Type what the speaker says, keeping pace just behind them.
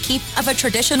upkeep of a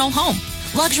traditional home.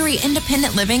 Luxury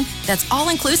independent living that's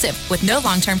all-inclusive with no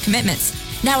long-term commitments.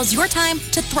 Now is your time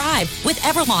to thrive with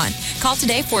Everlawn. Call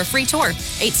today for a free tour,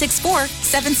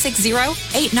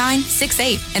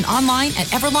 864-760-8968, and online at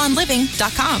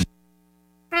everlawnliving.com.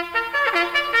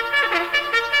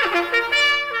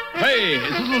 Hey,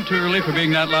 it's a little too early for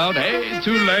being that loud. Hey,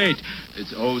 too late.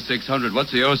 It's 0600.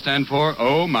 What's the O stand for?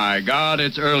 Oh, my God,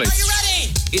 it's early. Are you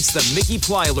ready? It's the Mickey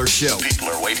Plyler Show. People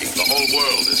are waiting. The whole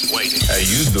world is waiting. How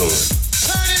you doing?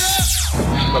 Turn it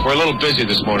up! Look, we're a little busy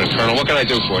this morning, Colonel. What can I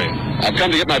do for you? I've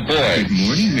come to get my boy. Good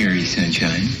morning, Mary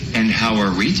Sunshine. And how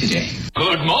are we today?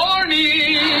 Good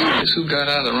morning. Guess who got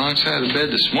out of the wrong side of the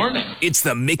bed this morning? It's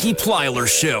the Mickey Plyler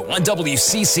Show on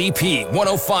WCCP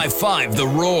 105.5 The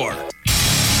Roar.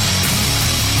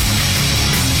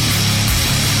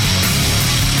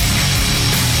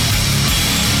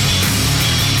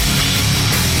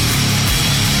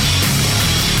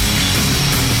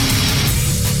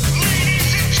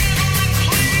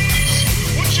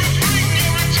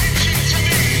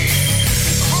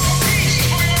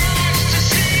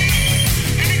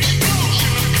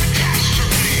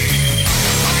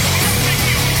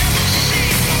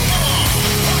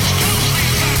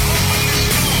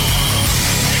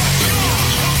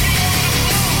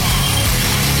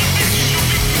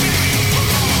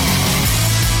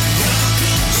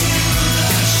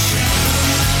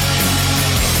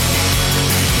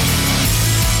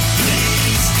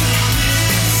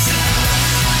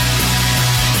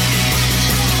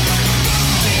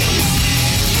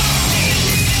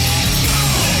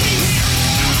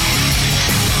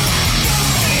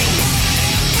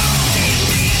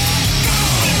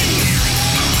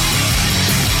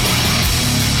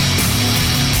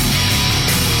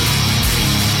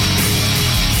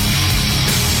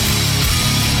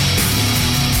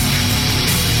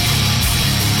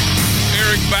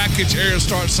 Air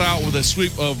starts out with a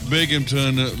sweep of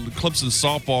Binghamton. Clemson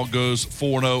softball goes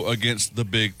 4-0 against the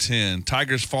Big Ten.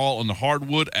 Tigers fall on the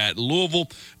hardwood at Louisville,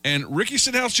 and Ricky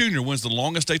Stenhouse Jr. wins the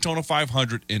longest Daytona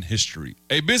 500 in history.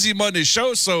 A busy Monday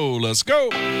show, so let's go.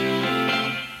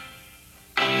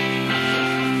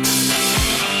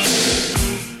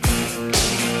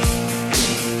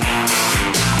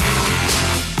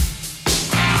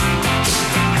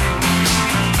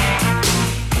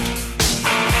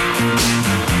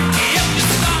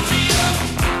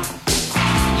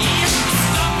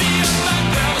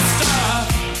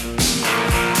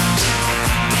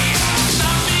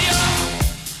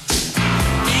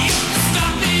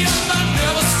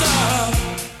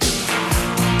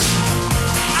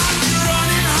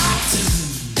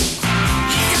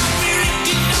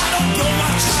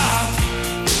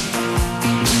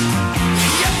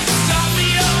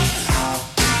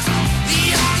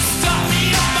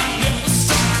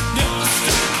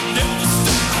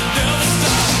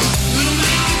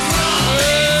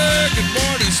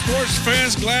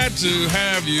 Glad to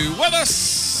have you with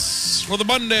us for the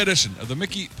Monday edition of the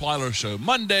Mickey Plyler Show.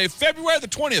 Monday, February the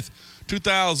 20th,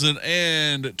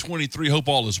 2023. Hope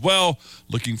all is well.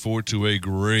 Looking forward to a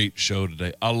great show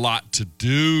today. A lot to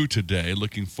do today.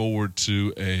 Looking forward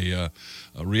to a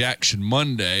Reaction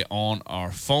Monday on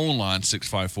our phone line,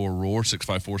 654-ROAR,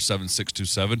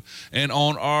 654-7627, and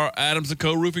on our Adams &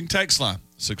 Co. Roofing text line,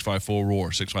 654-ROAR,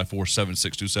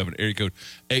 654-7627, area code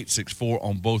 864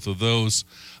 on both of those.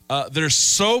 There's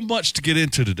so much to get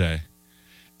into today,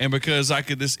 and because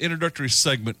this introductory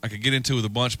segment I could get into with a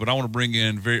bunch, but I want to bring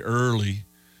in very early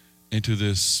into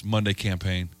this Monday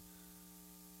campaign,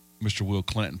 Mr. Will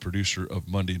Clinton, producer of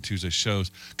Monday and Tuesday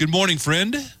shows. Good morning,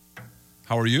 friend.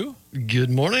 How are you? Good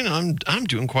morning. I'm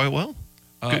doing quite well.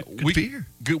 Good to be here.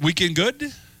 Good weekend.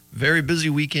 Good. Very busy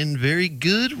weekend. Very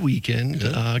good weekend.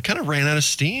 Kind of ran out of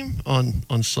steam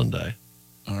on Sunday.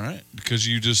 All right, because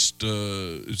you just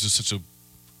it's just such a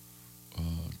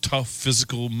tough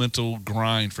physical, mental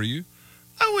grind for you.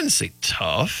 I wouldn't say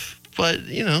tough, but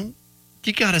you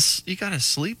gotta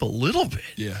sleep a little bit.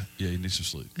 Yeah, you need some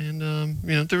sleep. And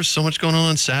there was so much going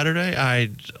on Saturday.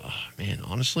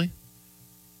 Honestly,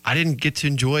 I didn't get to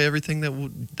enjoy everything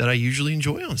that I usually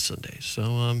enjoy on Sundays.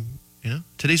 So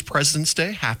today's President's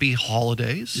Day. Happy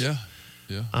holidays. Yeah.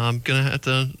 I'm gonna have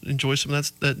to enjoy some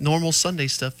of that normal Sunday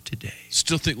stuff today.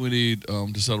 Still think we need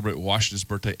to celebrate Washington's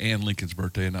birthday and Lincoln's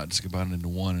birthday, and not just combine it into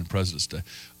one, and President's Day,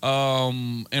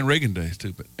 and Reagan Day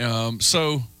too. But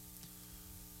so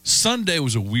Sunday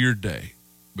was a weird day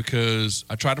because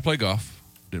I tried to play golf,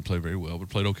 didn't play very well, but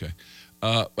played okay.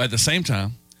 At the same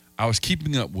time, I was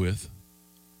keeping up with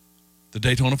the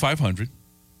Daytona 500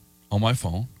 on my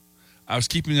phone. I was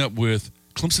keeping up with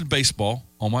Clemson baseball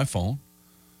on my phone.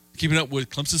 Keeping up with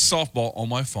Clemson softball on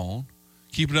my phone,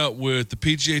 keeping up with the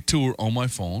PGA Tour on my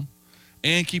phone,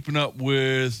 and keeping up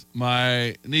with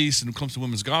my niece and the Clemson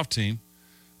women's golf team,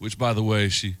 which, by the way,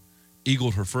 she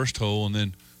eagled her first hole and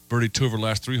then birdied 2 of her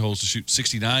last 3 holes to shoot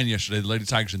 69 yesterday. The Lady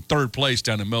Tigers in 3rd place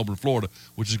down in Melbourne, Florida,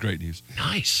 which is great news.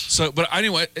 Nice. So, but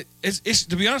anyway, it's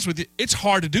to be honest with you, it's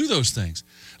hard to do those things.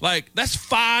 Like, that's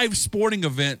 5 sporting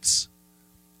events.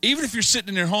 Even if you're sitting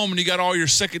in your home and you got all your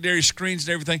secondary screens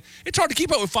and everything, it's hard to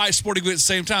keep up with 5 sporting events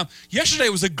at the same time. Yesterday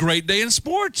was a great day in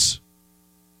sports.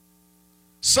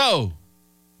 So,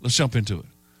 let's jump into it.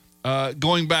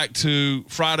 Going back to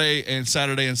Friday and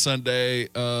Saturday and Sunday,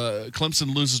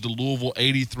 Clemson loses to Louisville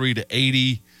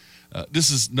 83-80.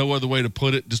 This is no other way to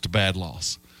put it, just a bad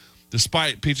loss.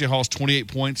 Despite P.J. Hall's 28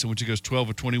 points, in which he goes 12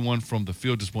 of 21 from the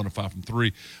field, just 1 of 5 from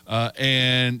 3.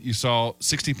 And you saw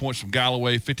 16 points from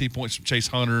Galloway, 15 points from Chase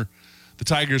Hunter. The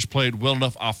Tigers played well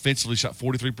enough offensively, shot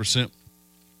 43%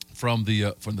 from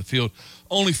the field.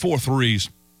 Only 4 threes,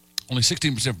 only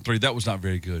 16% from 3. That was not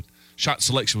very good. Shot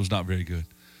selection was not very good.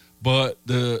 But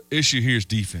the issue here is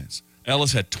defense.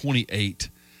 Ellis had 28,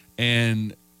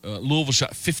 and Louisville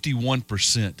shot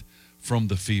 51% from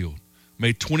the field.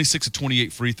 Made 26 of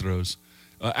 28 free throws.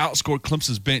 Outscored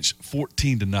Clemson's bench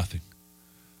 14-0.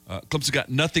 Clemson got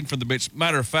nothing from the bench.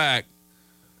 Matter of fact,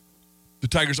 the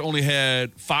Tigers only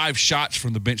had 5 shots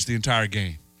from the bench the entire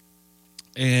game.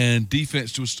 And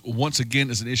defense just once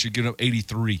again is an issue, giving up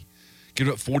 83.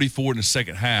 Giving up 44 in the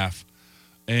second half.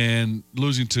 And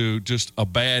losing to just a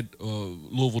bad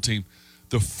Louisville team.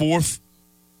 The 4th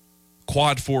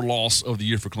quad 4 loss of the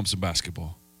year for Clemson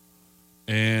basketball.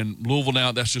 And Louisville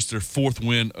now, that's just their 4th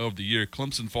win of the year.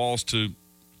 Clemson falls to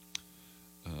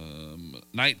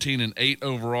 19-8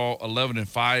 overall,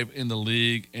 11-5 in the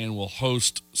league, and will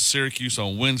host Syracuse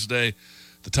on Wednesday.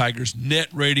 The Tigers' net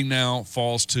rating now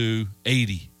falls to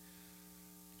 80.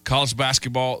 College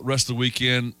basketball, rest of the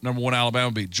weekend, number 1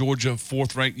 Alabama beat Georgia,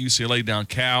 4th-ranked UCLA down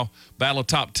Cal. Battle of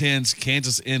top 10s,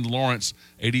 Kansas in Lawrence,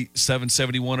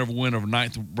 87-71 over win over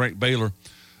 9th-ranked Baylor.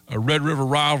 A Red River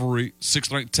rivalry,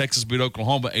 6th-ranked Texas beat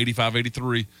Oklahoma,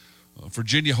 85-83.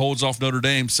 Virginia holds off Notre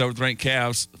Dame, 7th-ranked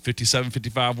Cavs,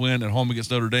 57-55 win at home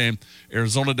against Notre Dame.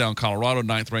 Arizona down Colorado,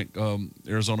 9th-ranked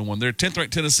Arizona won there.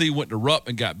 10th-ranked Tennessee went to Rupp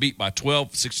and got beat by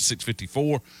 12,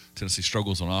 66-54. Tennessee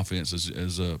struggles on offense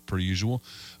as per usual.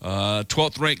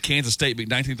 12th-ranked Kansas State beat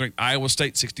 19th-ranked Iowa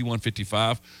State,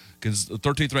 61-55.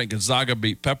 13th-ranked Gonzaga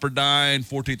beat Pepperdine.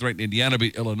 14th-ranked Indiana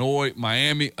beat Illinois.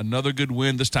 Miami, another good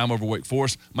win, this time over Wake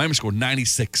Forest. Miami scored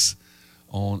 96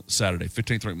 on Saturday.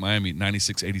 15th-ranked Miami,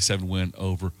 96-87 win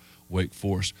over Wake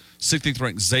Forest.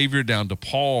 16th-ranked Xavier down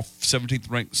DePaul.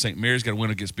 17th-ranked St. Mary's got a win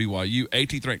against BYU.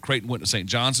 18th-ranked Creighton went to St.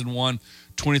 John's and won.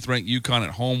 20th-ranked UConn at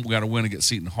home got a win against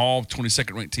Seton Hall.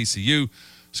 22nd-ranked TCU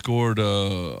scored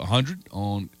 100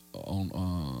 on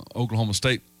Oklahoma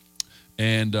State.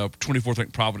 And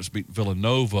 24th-ranked Providence beat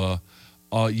Villanova.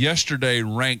 Yesterday,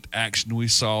 ranked action, we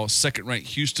saw 2nd-ranked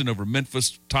Houston over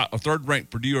Memphis, 3rd-ranked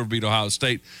Purdue over beat Ohio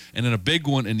State, and then a big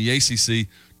one in the ACC,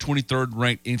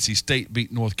 23rd-ranked NC State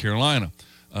beat North Carolina.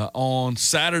 On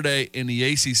Saturday in the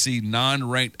ACC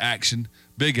non-ranked action,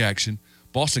 big action,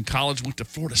 Boston College went to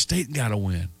Florida State and got a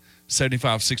win,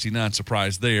 75-69,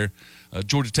 surprise there.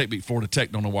 Georgia Tech beat Florida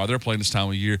Tech, don't know why they're playing this time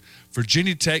of year.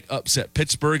 Virginia Tech upset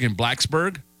Pittsburgh and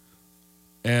Blacksburg.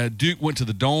 Duke went to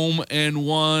the Dome and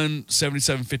won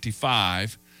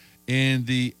 77-55. In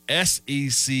the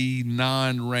SEC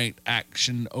non-ranked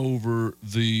action over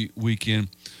the weekend,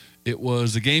 it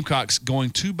was the Gamecocks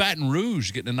going to Baton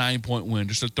Rouge, getting a 9-point win.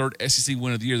 Just their 3rd SEC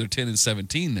win of the year. They're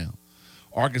 10-17 now.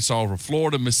 Arkansas over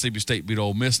Florida. Mississippi State beat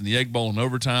Ole Miss in the Egg Bowl in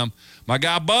overtime. My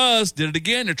guy Buzz did it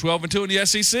again. They're 12-2 in the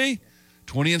SEC,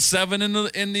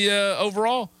 20-7 in the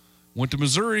overall. Went to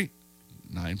Missouri,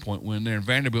 9-point win there. And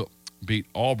Vanderbilt beat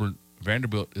Auburn.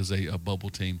 Vanderbilt is a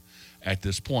bubble team at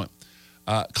this point.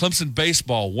 Clemson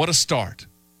baseball, what a start.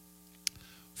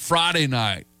 Friday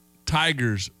night,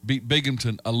 Tigers beat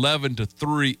Binghamton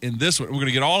 11-3 in this one. We're going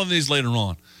to get all of these later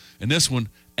on. In this one,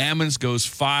 Ammons goes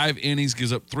 5 innings,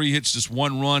 gives up 3 hits, just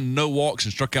 1 run, no walks,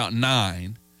 and struck out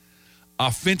 9.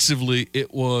 Offensively,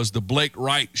 it was the Blake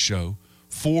Wright show,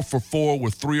 4 for 4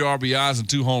 with 3 RBIs and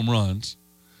 2 home runs.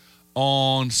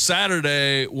 On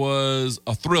Saturday was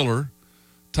a thriller.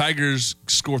 Tigers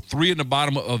scored 3 in the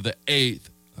bottom of the 8th.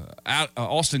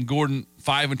 Austin Gordon,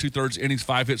 5 2/3 innings,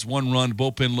 5 hits, 1 run. The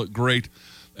bullpen looked great.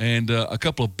 And a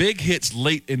couple of big hits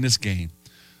late in this game.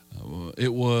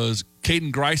 It was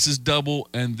Caden Grice's double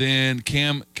and then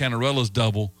Cam Canarella's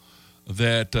double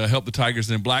that helped the Tigers.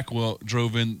 Then Blackwell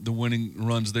drove in the winning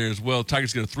runs there as well.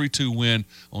 Tigers get a 3-2 win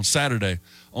on Saturday.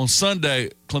 On Sunday,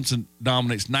 Clemson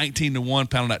dominates 19-1,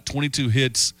 pounding out 22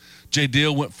 hits. Jay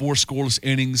Deal went 4 scoreless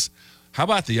innings. How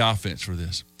about the offense for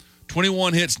this?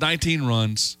 21 hits, 19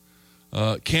 runs.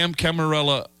 Cam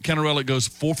Cannarella goes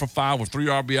 4 for 5 with 3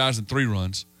 RBIs and 3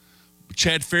 runs.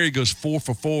 Chad Ferry goes 4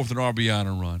 for 4 with an RBI and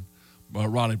a run.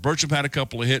 Riley Burcham had a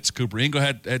couple of hits. Cooper Ingle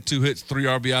had 2 hits, 3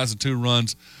 RBIs, and 2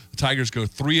 runs. The Tigers go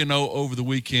 3-0 over the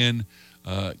weekend.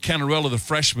 Cannarella, the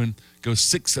freshman, goes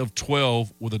 6 of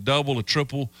 12 with a double, a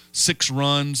triple, 6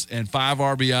 runs, and 5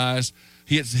 RBIs.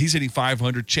 He's hitting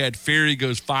 500. Chad Ferry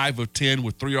goes 5 of 10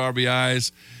 with 3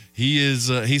 RBIs. He's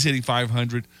hitting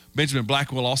 500. Benjamin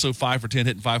Blackwell also 5 for 10,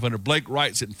 hitting 500. Blake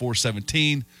Wright's hitting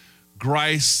 417.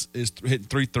 Grice is hitting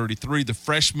 333. The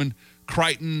freshmen,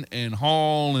 Crichton and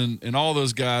Hall and all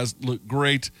those guys look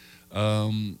great.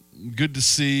 Good to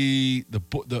see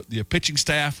the pitching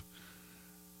staff.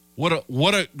 What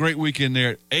a great weekend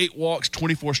there. 8 walks,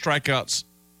 24 strikeouts.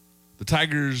 The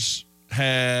Tigers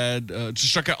had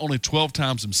struck out only 12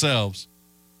 times themselves,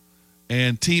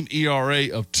 and team ERA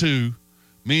of 2.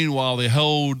 Meanwhile, they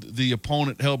held the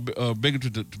opponent,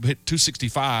 Binghamton to hit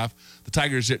 265. The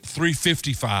Tigers hit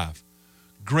 355.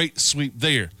 Great sweep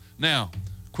there. Now,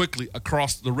 quickly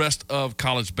across the rest of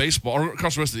college baseball, or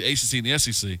across the rest of the ACC and the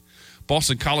SEC,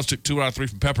 Boston College took 2 out of 3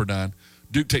 from Pepperdine.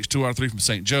 Duke takes 2 out of 3 from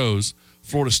St. Joe's.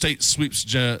 Florida State sweeps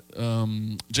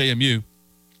JMU.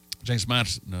 James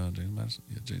Madison. Yeah,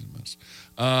 James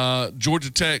Madison.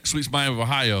 Georgia Tech sweeps Miami of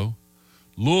Ohio.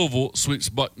 Louisville sweeps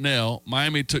Bucknell.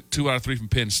 Miami took 2 out of 3 from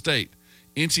Penn State.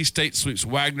 NC State sweeps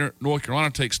Wagner. North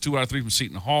Carolina takes 2 out of 3 from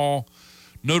Seton Hall.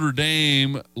 Notre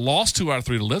Dame lost 2 out of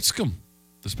 3 to Lipscomb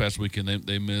this past weekend.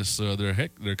 They missed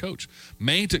their coach.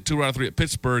 Maine took 2 out of 3 at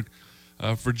Pittsburgh.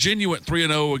 Virginia went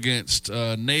 3-0 against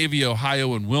Navy,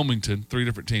 Ohio, and Wilmington. 3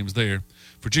 different teams there.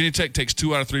 Virginia Tech takes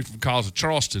 2 out of 3 from College of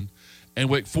Charleston. And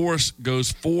Wake Forest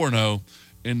goes 4-0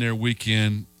 in their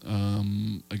weekend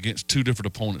against 2 different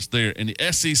opponents there. In the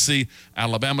SEC,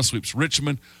 Alabama sweeps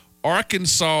Richmond.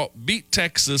 Arkansas beat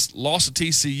Texas, lost to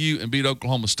TCU, and beat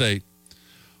Oklahoma State.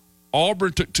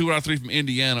 Auburn took 2 out of 3 from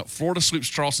Indiana. Florida sweeps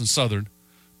Charleston Southern.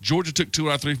 Georgia took 2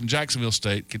 out of 3 from Jacksonville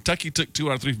State. Kentucky took 2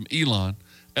 out of 3 from Elon.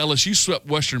 LSU swept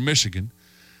Western Michigan.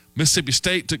 Mississippi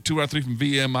State took 2 out of 3 from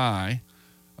VMI.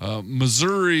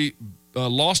 Missouri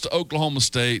lost to Oklahoma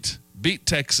State, beat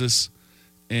Texas,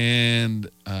 and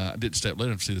I didn't stay up late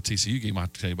enough to see the TCU game. I'll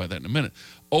have to tell you about that in a minute.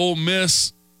 Ole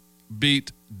Miss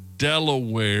beat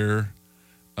Delaware,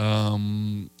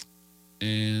 and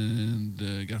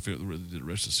got to figure out the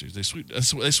rest of the series.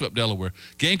 They swept Delaware.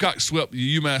 Gamecocks swept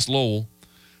UMass Lowell.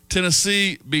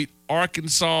 Tennessee beat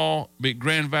Arkansas, beat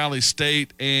Grand Valley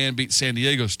State, and beat San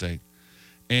Diego State.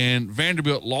 And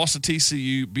Vanderbilt lost to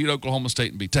TCU, beat Oklahoma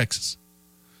State, and beat Texas.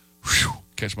 Whew,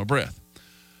 catch my breath.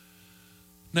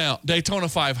 Now, Daytona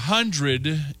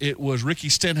 500, it was Ricky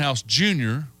Stenhouse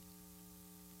Jr.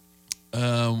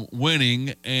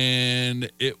 Winning, and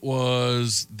it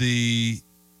was the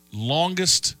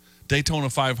longest Daytona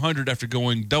 500 after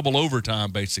going double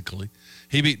overtime, basically.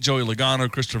 He beat Joey Logano,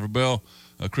 Christopher Bell,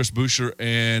 Chris Buescher,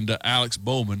 and Alex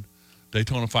Bowman.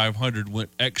 Daytona 500 went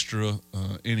extra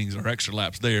innings or extra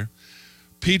laps there.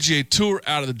 PGA Tour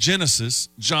out of the Genesis,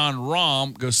 John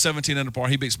Rahm goes 17 under par.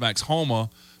 He beats Max Homa,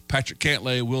 Patrick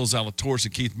Cantlay, Will Zalatoris,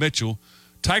 and Keith Mitchell.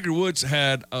 Tiger Woods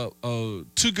had 2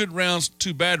 good rounds,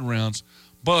 2 bad rounds,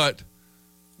 but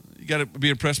you got to be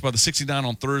impressed by the 69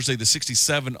 on Thursday, the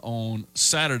 67 on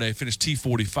Saturday. Finished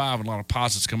T45, and a lot of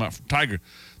positives come out from Tiger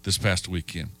this past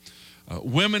weekend.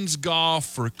 Women's golf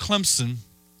for Clemson.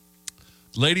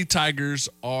 Lady Tigers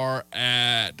are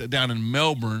down in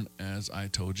Melbourne, as I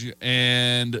told you,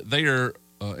 and they are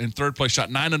in third place. Shot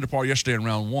 9 under par yesterday in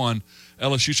round 1.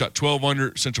 LSU shot 12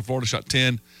 under. Central Florida shot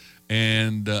 10.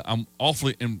 And I'm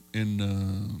awfully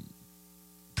impressed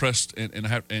and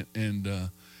have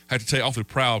to tell you, awfully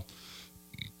proud.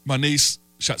 My niece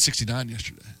shot 69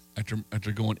 yesterday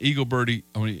after going eagle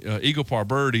par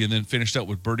birdie, and then finished up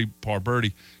with birdie par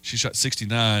birdie. She shot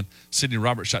 69. Sydney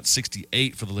Roberts shot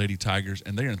 68 for the Lady Tigers,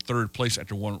 and they're in third place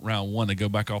after round 1. They go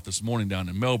back off this morning down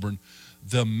in Melbourne.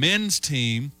 The men's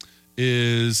team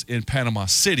is in Panama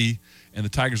City, and the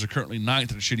Tigers are currently 9th.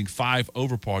 They're shooting 5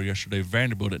 over par yesterday.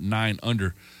 Vanderbilt at 9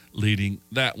 under, leading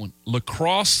that one.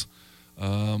 Lacrosse,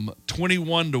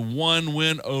 21-1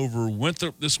 win over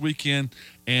Winthrop this weekend,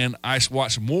 and I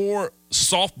watched more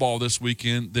softball this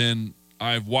weekend than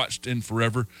I've watched in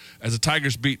forever, as the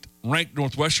Tigers beat ranked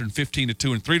Northwestern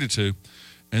 15-2 and 3-2,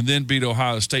 and then beat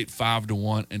Ohio State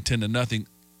 5-1 and 10-0.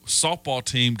 Softball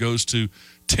team goes to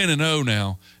 10-0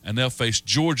 now, and they'll face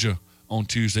Georgia on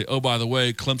Tuesday. Oh, by the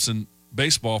way, Clemson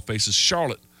baseball faces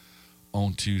Charlotte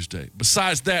on Tuesday.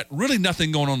 Besides that, really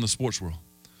nothing going on in the sports world.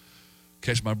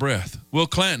 Catch my breath. Will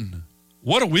Clanton,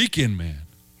 what a weekend, man.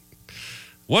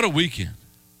 What a weekend.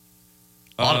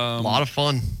 A lot of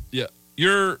fun. Yeah.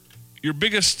 Your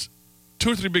biggest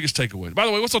 2 or 3 biggest takeaways. By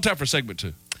the way, what's on tap for segment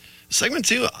 2? Segment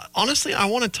 2, honestly, I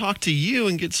want to talk to you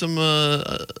and get some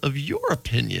of your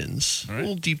opinions. All right. A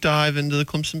little deep dive into the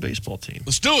Clemson baseball team.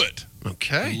 Let's do it.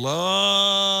 Okay.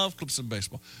 Love Clemson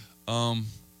baseball. I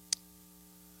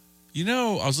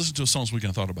was listening to a song this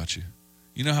weekend. I thought about you.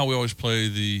 You know how we always play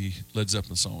the Led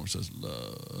Zeppelin song where it says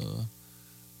love.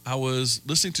 I was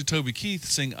listening to Toby Keith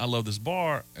sing I Love This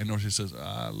Bar, and North says,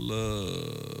 I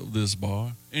love this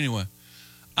bar. Anyway,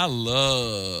 I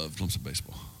love Clemson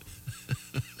baseball.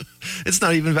 It's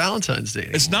not even Valentine's Day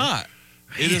anymore. It's not.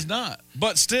 It is not.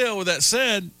 But still, with that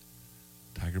said,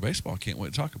 Tiger baseball, can't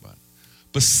wait to talk about it.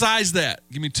 Besides that,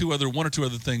 give me 1 or 2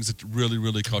 other things that really,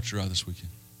 really caught your eye this weekend.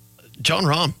 John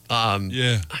Rahm.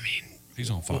 Yeah. I mean,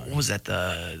 he's on fire. What was that?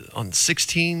 On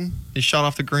 16, he shot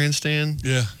off the grandstand.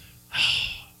 Yeah.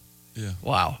 Yeah.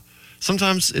 Wow.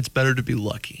 Sometimes it's better to be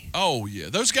lucky. Oh, yeah.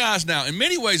 Those guys now, in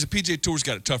many ways, the PGA Tour's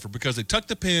got it tougher because they tuck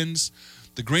the pins,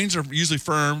 the greens are usually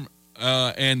firm,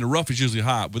 and the rough is usually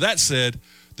hot. With that said,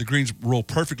 the greens roll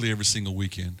perfectly every single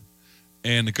weekend,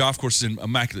 and the golf course is in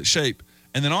immaculate shape.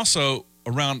 And then also,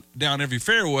 down every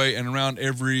fairway and around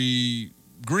every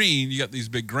green, you got these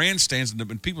big grandstands,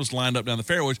 and people's lined up down the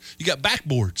fairways. You got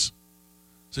backboards.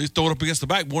 So you throw it up against the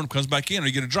backboard and it comes back in, or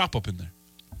you get a drop up in there.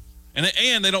 And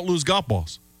they don't lose golf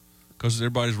balls because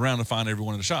everybody's around to find every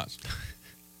one of the shots.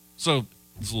 So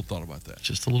just a little thought about that.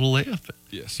 Just a little layup.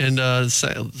 Yes. And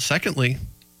secondly,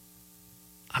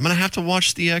 I'm going to have to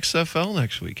watch the XFL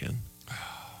next weekend.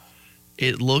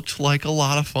 It looked like a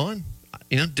lot of fun.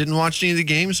 Didn't watch any of the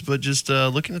games, but just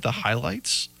looking at the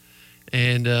highlights.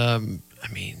 And,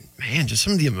 just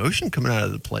some of the emotion coming out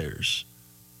of the players.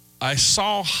 I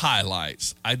saw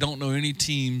highlights. I don't know any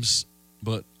teams,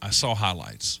 but I saw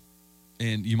highlights.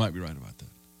 And you might be right about that.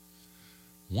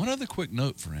 One other quick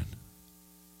note, friend.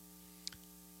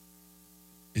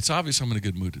 It's obvious I'm in a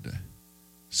good mood today.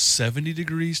 70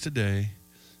 degrees today,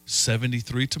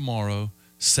 73 tomorrow,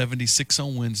 76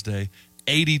 on Wednesday,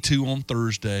 82 on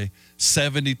Thursday,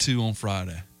 72 on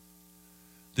Friday.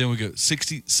 Then we go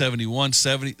 60, 71,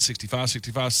 70, 65,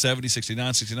 65, 70,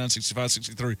 69, 69, 65,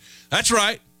 63. That's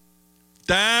right.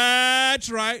 That's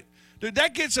right. Dude,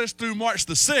 that gets us through March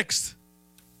the 6th.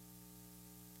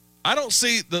 I don't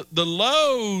see the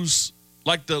lows,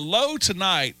 like the low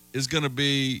tonight is going to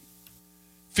be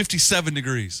 57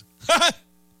 degrees.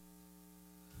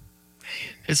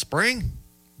 It's spring.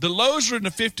 The lows are in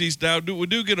the 50s now. We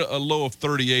do get a low of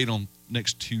 38 on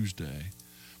next Tuesday.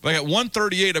 But I got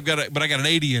 138, but I got an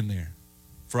 80 in there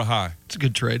for a high. It's a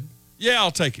good trade. Yeah, I'll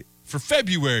take it. For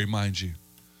February, mind you.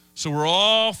 So we're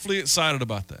awfully excited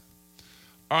about that.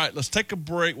 All right, let's take a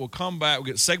break. We'll come back. We'll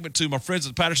get segment 2. My friends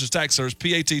at Patterson's Tax Service,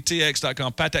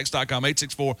 PATTX.com, PATTX.com,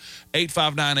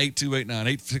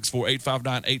 864-859-8289,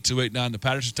 864-859-8289. The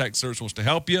Patterson's Tax Service wants to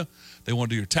help you. They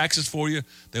want to do your taxes for you.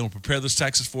 They want to prepare those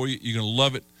taxes for you. You're going to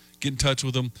love it. Get in touch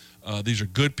with them. These are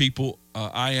good people.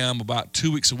 I am about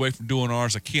 2 weeks away from doing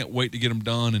ours. I can't wait to get them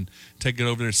done and take it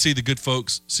over there, see the good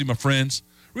folks, see my friends,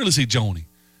 really see Joni.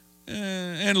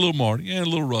 And a little Marty, and a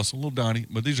little Russell, a little Donnie.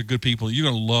 But these are good people. You're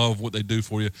going to love what they do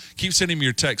for you. Keep sending me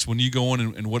your texts when you go on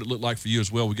and what it looked like for you as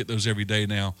well. We get those every day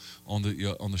now on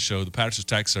the show. The Patterson's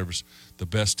Tax Service, the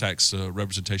best tax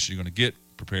representation you're going to get,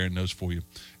 preparing those for you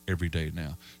every day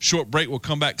now. Short break. We'll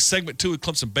come back. Segment 2 of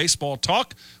Clemson Baseball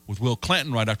Talk with Will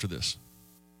Clanton right after this.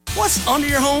 What's under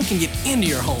your home can get into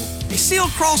your home. A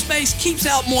sealed crawl space keeps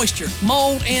out moisture,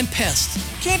 mold, and pests.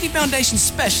 Canty Foundation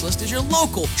Specialist is your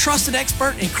local trusted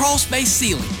expert in crawl space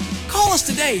sealing. Call us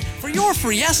today for your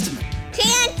free estimate.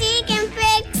 Canty can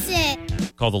fix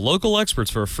it. Call the local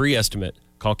experts for a free estimate.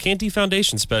 Call Canty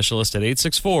Foundation Specialist at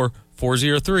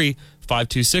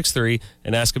 864-403-5263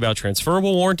 and ask about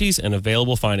transferable warranties and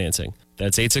available financing.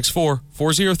 That's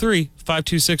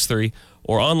 864-403-5263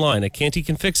 or online at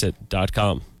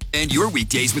cantycanfixit.com. And your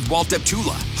weekdays with Walt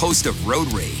Deptula, host of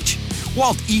Road Rage.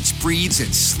 Walt eats, breathes,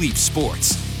 and sleeps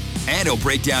sports. And he'll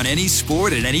break down any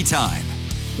sport at any time.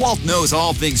 Walt knows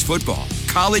all things football,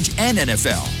 college, and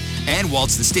NFL. And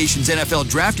Walt's the station's NFL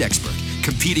draft expert,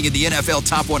 competing in the NFL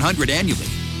Top 100 annually.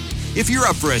 If you're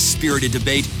up for a spirited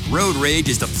debate, Road Rage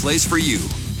is the place for you.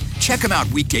 Check him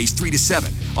out weekdays 3 to 7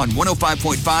 on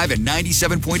 105.5 and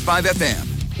 97.5 FM.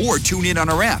 Or tune in on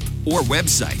our app or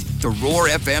website,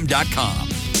 theroarfm.com.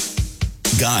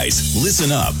 Guys, listen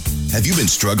up. Have you been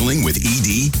struggling with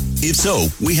ED? If so,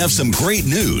 we have some great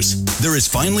news. There is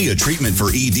finally a treatment for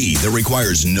ED that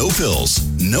requires no pills,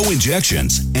 no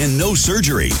injections, and no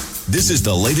surgery. This is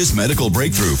the latest medical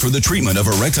breakthrough for the treatment of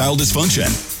erectile dysfunction.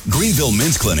 Greenville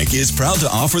Men's Clinic is proud to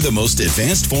offer the most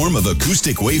advanced form of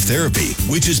acoustic wave therapy,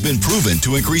 which has been proven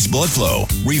to increase blood flow,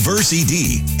 reverse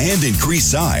ED, and increase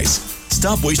size.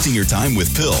 Stop wasting your time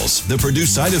with pills that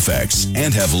produce side effects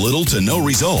and have little to no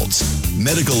results.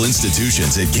 Medical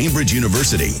institutions at Cambridge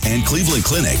University and Cleveland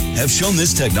Clinic have shown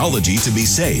this technology to be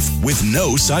safe with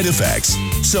no side effects.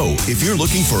 So, if you're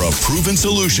looking for a proven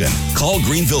solution, call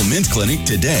Greenville Men's Clinic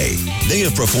today. They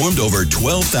have performed over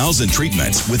 12,000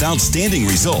 treatments with outstanding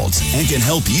results and can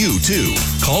help you too.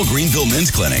 Call Greenville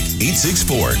Men's Clinic,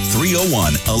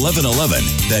 864-301-1111.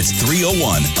 That's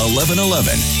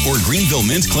 301-1111 or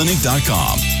greenvillemensclinic.com.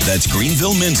 That's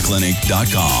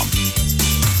greenvillemensclinic.com.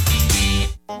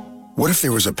 What if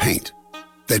there was a paint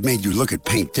that made you look at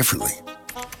paint differently?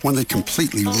 One that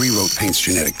completely rewrote paint's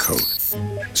genetic code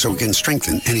so it can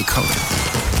strengthen any color.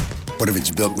 What if it's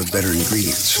built with better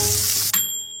ingredients,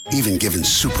 even given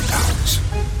superpowers?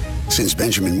 Since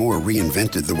Benjamin Moore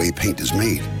reinvented the way paint is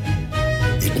made,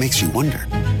 it makes you wonder,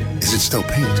 is it still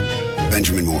paint?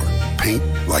 Benjamin Moore, paint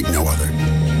like no other.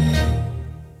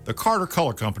 The Carter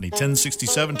Color Company,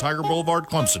 1067 Tiger Boulevard,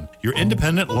 Clemson, your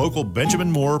independent local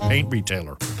Benjamin Moore paint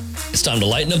retailer. It's time to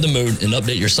lighten up the mood and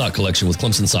update your sock collection with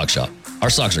Clemson Sock Shop. Our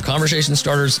socks are conversation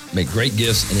starters, make great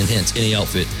gifts, and enhance any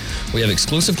outfit. We have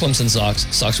exclusive Clemson socks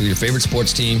with your favorite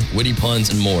sports team, witty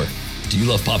puns, and more. Do you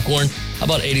love popcorn? How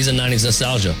about 80s and 90s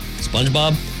nostalgia?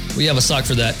 SpongeBob? We have a sock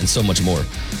for that and so much more.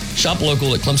 Shop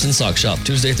local at Clemson Sock Shop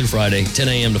Tuesday through Friday, 10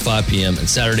 a.m. to 5 p.m. and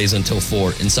Saturdays until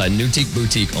 4 inside Newtique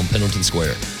Boutique on Pendleton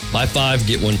Square. Buy 5,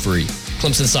 get 1 free.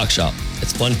 Clemson Sock Shop.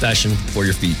 It's fun fashion for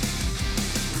your feet.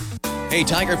 Hey,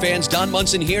 Tiger fans, Don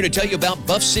Munson here to tell you about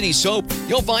Buff City Soap.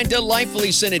 You'll find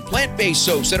delightfully scented plant-based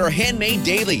soaps that are handmade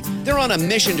daily. They're on a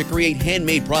mission to create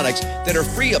handmade products that are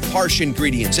free of harsh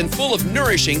ingredients and full of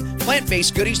nourishing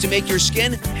plant-based goodies to make your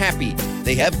skin happy.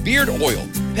 They have beard oil,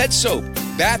 pet soap,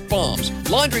 bath bombs,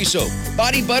 laundry soap,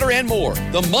 body butter, and more.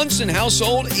 The Munson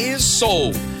household is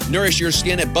sold. Nourish your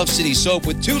skin at Buff City Soap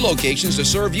with 2 locations to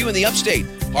serve you in the upstate.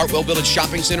 Hartwell Village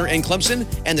Shopping Center in Clemson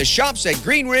and the shops at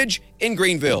Green Ridge in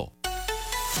Greenville.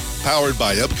 Powered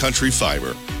by Upcountry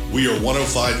Fiber. We are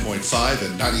 105.5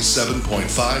 and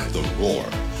 97.5 The Roar.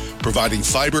 Providing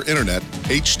fiber internet,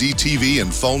 HD TV,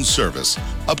 and phone service,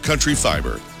 Upcountry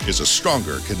Fiber is a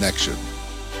stronger connection.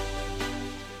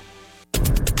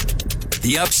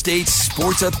 The Upstate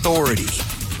Sports Authority.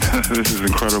 This is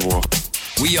incredible.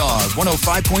 We are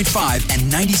 105.5 and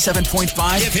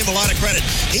 97.5. Give him a lot of credit.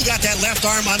 He got that left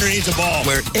arm underneath the ball.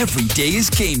 Where every day is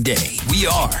game day. We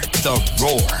are The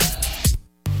Roar.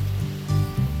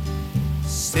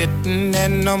 Sitting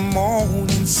in the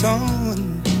morning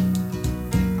sun,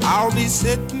 I'll be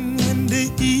sitting when the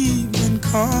evening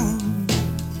comes,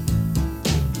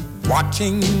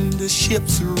 watching the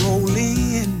ships roll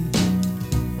in,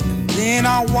 and then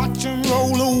I'll watch them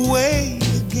roll away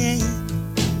again.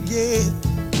 Yeah,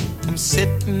 I'm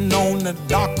sitting on the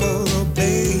dock of the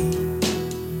bay,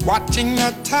 watching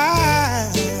the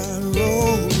tide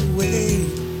roll away.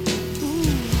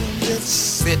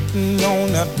 Just sitting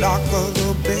on the dock of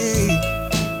the bay,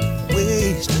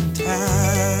 wasting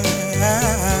time.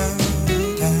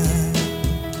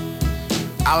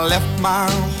 I left my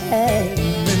home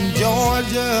in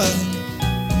Georgia,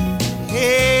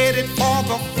 headed for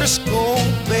the Frisco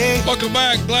Bay. Welcome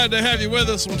back. Glad to have you with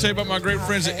us. I want to tell you about my great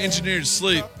friends at Engineered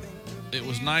Sleep. It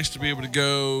was nice to be able to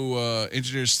go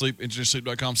Engineered Sleep,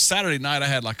 engineersleep.com. Saturday night, I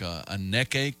had like a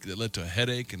neck ache that led to a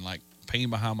headache and like pain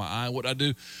behind my eye. What I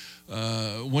do?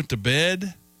 Went to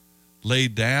bed,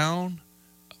 laid down,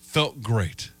 felt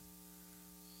great.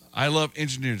 I love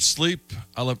Engineered Sleep.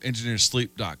 I love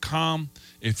engineersleep.com.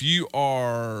 If you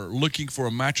are looking for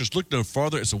a mattress, look no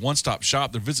farther. It's a one-stop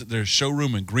shop. Visit their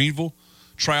showroom in Greenville.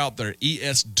 Try out their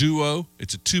ES Duo.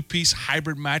 It's a 2-piece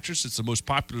hybrid mattress. It's the most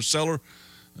popular seller.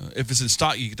 If it's in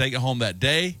stock, you can take it home that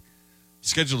day.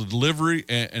 Schedule a delivery,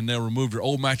 and they'll remove your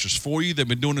old mattress for you. They've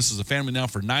been doing this as a family now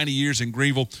for 90 years in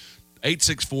Greenville.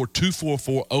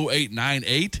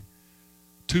 864-244-0898.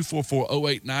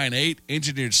 244-0898.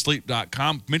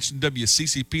 Engineeredsleep.com. Mention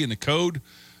WCCP in the code,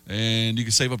 and you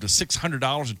can save up to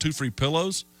 $600 and 2 free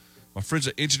pillows. My friends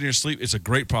at Engineered Sleep, it's a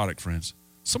great product, friends.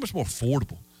 So much more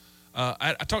affordable.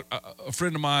 I talked a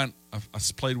friend of mine I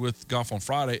played with golf on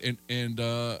Friday,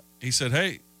 and he said,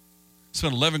 "Hey,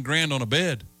 spent $11,000 on a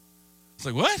bed." It's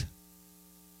like, what?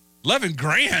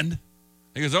 $11,000?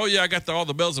 He goes, "Oh yeah, I got all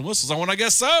the bells and whistles." I went, "I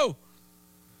guess so."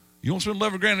 You won't spend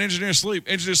 $11,000 on Engineered Sleep.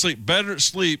 Engineered Sleep, better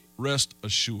sleep, rest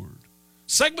assured.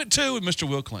 Segment 2 with Mr.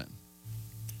 Will Clinton.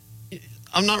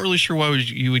 I'm not really sure why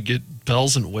you would get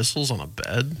bells and whistles on a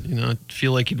bed. You know, I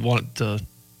feel like you'd want to,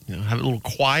 have it a little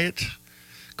quiet,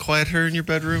 quiet her in your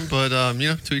bedroom, but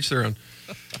to each their own.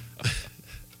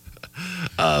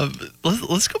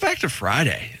 Let's go back to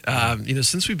Friday.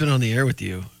 Since we've been on the air with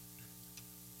you,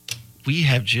 we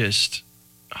have just,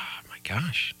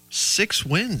 6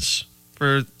 wins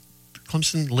for the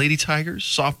Clemson Lady Tigers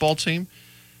softball team.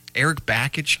 Eric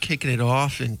Bakich kicking it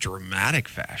off in dramatic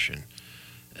fashion.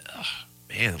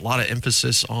 A lot of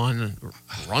emphasis on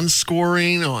run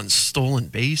scoring, on stolen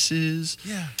bases.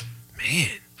 Yeah. Man.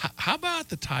 How about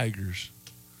the Tigers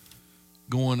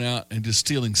going out and just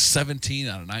stealing 17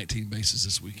 out of 19 bases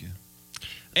this weekend?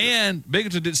 And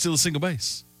Binghamton didn't steal a single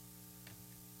base.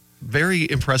 Very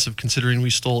impressive considering we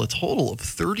stole a total of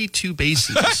 32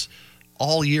 bases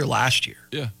all year last year.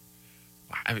 Yeah.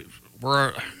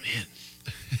 We're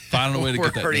finding a way to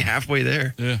get that. We're already halfway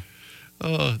there. Yeah.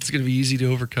 Oh, it's going to be easy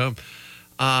to overcome.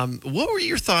 What were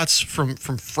your thoughts from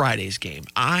Friday's game?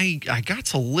 I got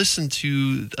to listen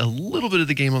to a little bit of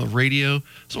the game on the radio. It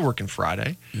was a working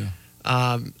Friday.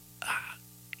 Yeah.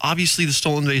 Obviously, the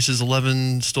stolen bases,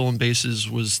 11 stolen bases,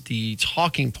 was the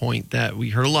talking point that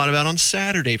we heard a lot about on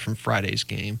Saturday from Friday's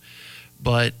game.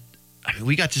 But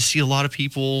we got to see a lot of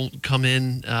people come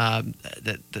in and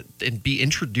be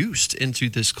introduced into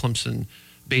this Clemson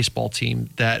baseball team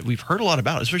that we've heard a lot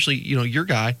about, especially your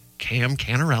guy Cam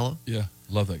Canarella. Yeah,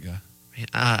 love that guy.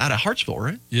 Out of Hartsville,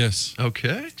 right? Yes.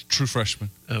 Okay. True freshman.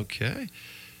 Okay.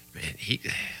 Man, he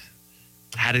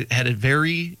had a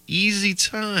very easy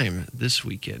time this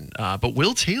weekend. But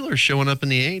Will Taylor showing up in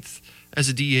the 8th as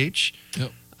a DH.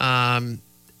 Yep.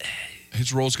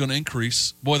 His role's going to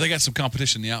increase. Boy, they got some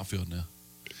competition in the outfield now.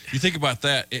 You think about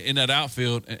that in that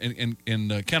outfield, and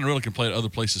Canarella can play at other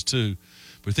places too.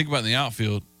 But think about in the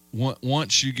outfield.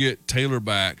 Once you get Taylor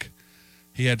back,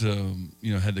 he had to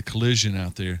had the collision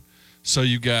out there. So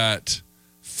you got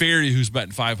Ferry, who's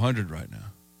batting 500 right now.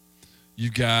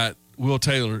 You've got Will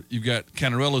Taylor. You've got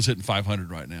Canarella's hitting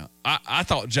 500 right now. I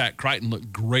thought Jack Crichton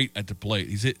looked great at the plate.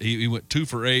 He went 2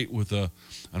 for 8 with an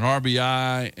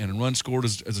RBI and a run scored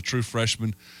as a true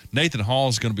freshman. Nathan Hall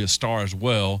is going to be a star as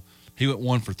well. He went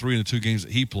 1 for 3 in the 2 games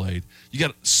that he played. You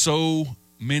got so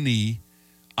many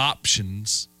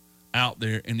options out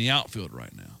there in the outfield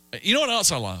right now. You know what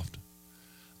else I loved?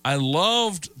 I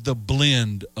loved the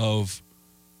blend of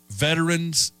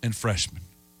veterans and freshmen.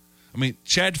 I mean,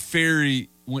 Chad Ferry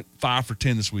went 5 for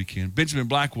 10 this weekend. Benjamin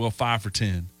Blackwell, 5 for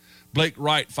 10. Blake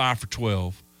Wright, 5 for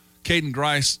 12. Caden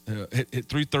Grice hit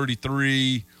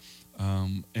 333.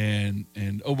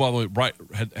 And oh, by the way, Bright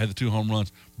had the 2 home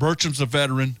runs. Bertram's a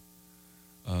veteran.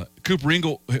 Cooper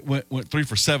Ingle went 3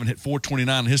 for 7, hit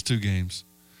 429 in his 2 games.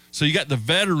 So you got the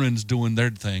veterans doing their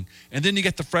thing, and then you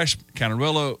got the freshman.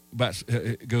 Canarella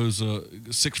goes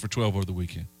 6 for 12 over the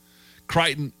weekend.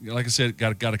 Crichton, like I said,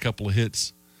 got a couple of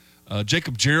hits.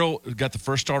 Jacob Gerald got the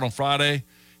first start on Friday.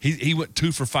 He went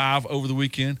 2 for 5 over the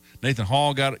weekend. Nathan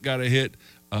Hall got a hit.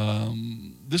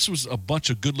 This was a bunch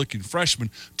of good-looking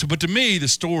freshmen. But to me, the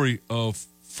story of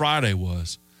Friday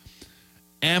was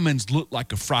Ammons looked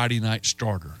like a Friday night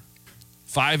starter.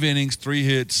 5 innings, 3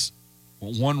 hits,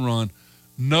 1 run,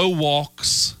 no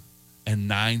walks, and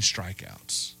 9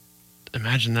 strikeouts.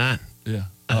 Imagine that. Yeah.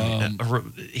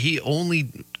 He only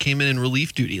came in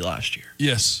relief duty last year.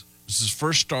 Yes. This is his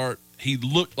first start. He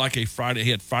looked like he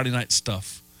had Friday night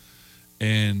stuff.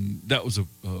 And that was a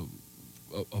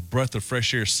breath of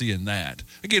fresh air seeing that.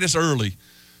 Again, it's early,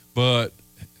 but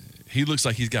he looks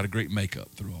like he's got a great makeup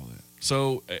through all that.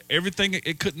 So everything,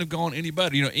 it couldn't have gone any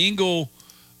better. Ingle,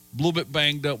 a little bit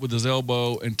banged up with his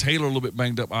elbow, and Taylor a little bit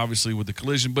banged up, obviously, with the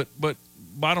collision. But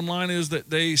bottom line is that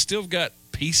they still got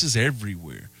pieces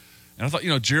everywhere. And I thought,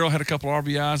 Gerald had a couple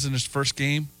RBIs in his first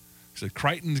game. So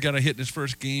Crichton's got a hit in his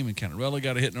first game, and Canarella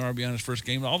got a hit in an RBI in his first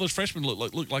game. All those freshmen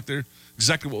look like they're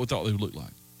exactly what we thought they would look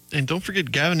like. And don't forget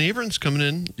Gavin Abrams coming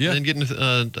in and getting a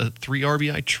 3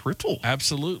 RBI triple.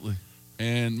 Absolutely.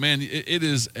 And, man, it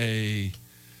is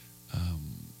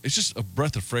it's just a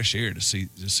breath of fresh air to see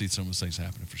some of those things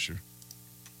happening for sure.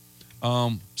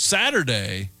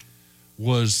 Saturday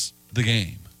was the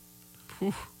game.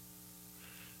 Whew.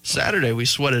 Saturday, we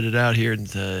sweated it out here in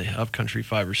the Upcountry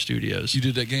Fiber Studios. You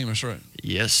did that game, that's right.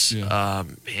 Yes. Yeah.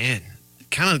 Man,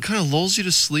 kind of lulls you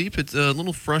to sleep. It's a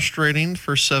little frustrating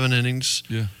for 7 innings.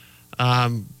 Yeah.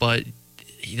 But,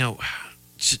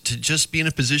 to just be in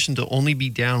a position to only be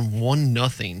down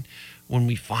 1-0 when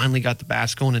we finally got the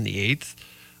bats going in the 8th,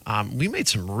 we made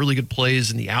some really good plays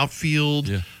in the outfield.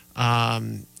 Yeah.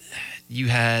 You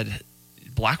had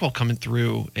Blackwell coming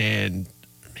through, and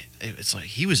it's like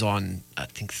he was on, I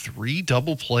think, 3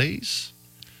 double plays.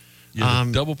 Yeah,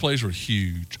 the double plays were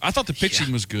huge. I thought the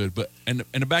pitching was good, but and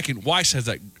the back end, Weiss has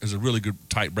a really good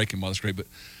tight breaking ball. That's great. But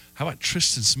How about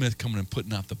Tristan Smith coming and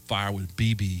putting out the fire with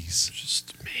BBs?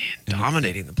 Just, man,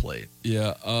 dominating the plate.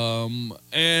 Yeah.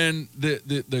 And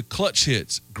the clutch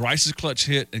hits, Grice's clutch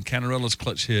hit and Cantarella's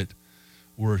clutch hit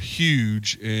were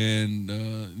huge. And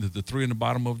the three in the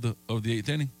bottom of the eighth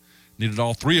inning needed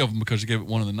all three of them because you gave it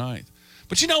one in the ninth.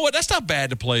 But you know what? That's not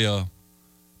bad to play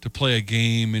a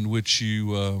game in which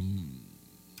you got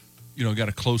one of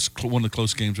the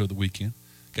close games of the weekend.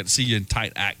 Got to see you in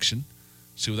tight action.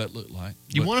 See what that looked like.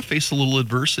 You want to face a little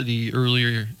adversity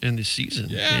earlier in the season.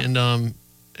 Yeah. And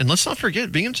let's not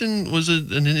forget, Binghamton was an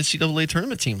NCAA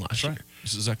tournament team last year.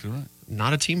 That's exactly right.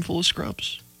 Not a team full of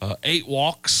scrubs. 8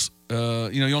 walks. You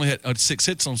only had 6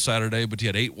 hits on Saturday, but you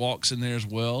had 8 walks in there as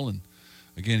well. And,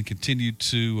 again, continued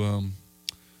to,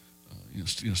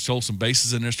 stole some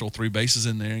bases in there, stole 3 bases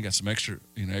in there, and got some extra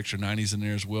 90s in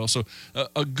there as well. So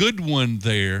a good one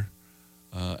there.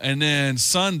 And then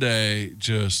Sunday,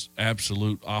 just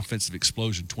absolute offensive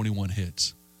explosion, 21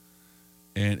 hits.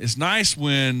 And it's nice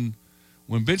when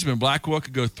Benjamin Blackwell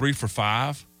could go 3 for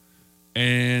 5,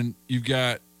 and you've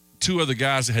got 2 other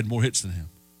guys that had more hits than him.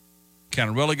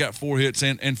 Cantarella got 4 hits,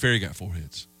 and Ferry got 4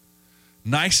 hits.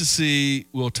 Nice to see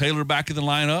Will Taylor back in the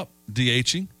lineup,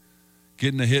 DHing,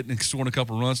 getting a hit and scoring a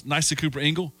couple of runs. Nice to see Cooper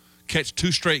Ingle catch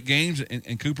 2 straight games,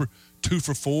 and Cooper 2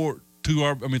 for 4, 3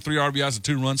 RBIs and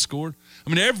 2 runs scored. I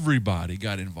mean, everybody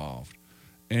got involved,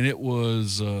 and it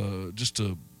was just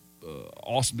a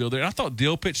awesome deal there. And I thought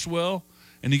Dill pitched well,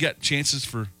 and he got chances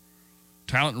for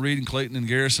Talent and Reed and Clayton and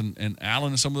Garrison and Allen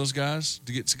and some of those guys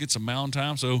to get some mound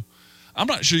time. So I'm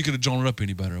not sure you could have drawn it up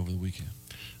any better over the weekend.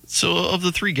 So of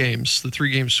the 3 games, the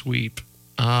 3-game sweep,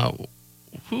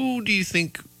 who do you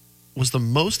think was the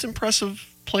most impressive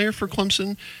player for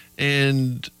Clemson,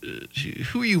 and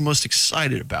who are you most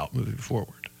excited about moving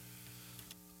forward?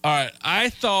 All right, I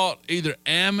thought either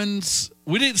Ammons.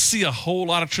 We didn't see a whole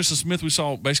lot of Tristan Smith. We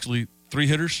saw basically 3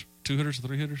 hitters, 2 hitters,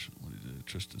 3 hitters. What did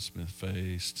Tristan Smith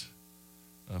faced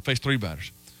 3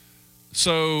 batters.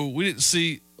 So we didn't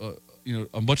see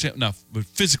a bunch of now, but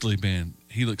physically, man,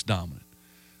 he looks dominant.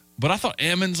 But I thought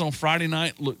Ammons on Friday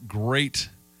night looked great.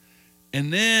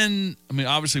 And then, I mean,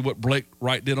 obviously what Blake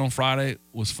Wright did on Friday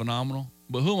was phenomenal.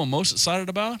 But who am I most excited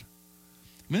about? I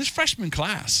mean, this freshman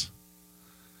class.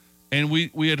 And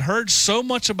we had heard so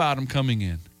much about him coming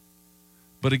in.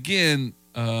 But again,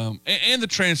 and the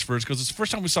transfers, because it's the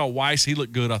first time we saw Weiss, he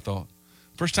looked good, I thought.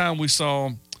 First time we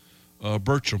saw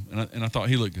Bertram, and I thought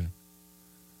he looked good.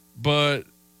 But,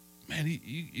 man,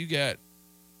 you got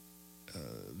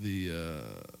the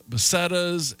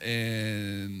Besettas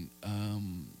and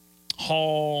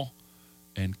Hall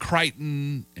and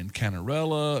Crichton and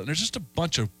Cantarella. And there's just a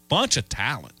bunch of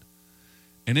talent.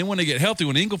 And then when they get healthy,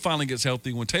 when Ingle finally gets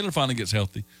healthy, when Taylor finally gets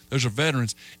healthy, those are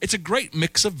veterans. It's a great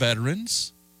mix of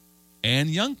veterans and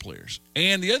young players.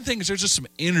 And the other thing is there's just some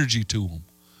energy to them.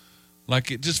 Like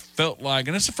it just felt like,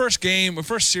 and it's the first game, the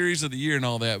first series of the year and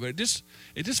all that, but it just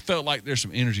felt like there's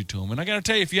some energy to them. And I got to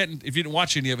tell you, if you didn't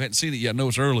watch any of it, hadn't seen it yet, I know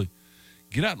it's early,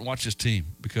 get out and watch this team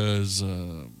because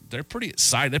they're pretty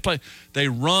excited. They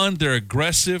run, they're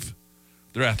aggressive,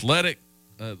 they're athletic.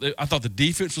 I thought the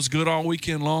defense was good all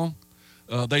weekend long.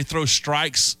 They throw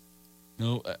strikes.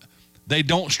 They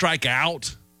don't strike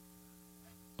out.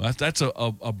 That's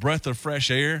a breath of fresh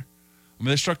air. I mean,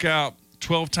 they struck out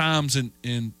 12 times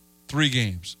in 3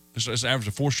 games. It's an average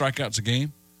of 4 strikeouts a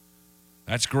game.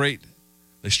 That's great.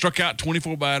 They struck out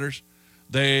 24 batters.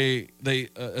 They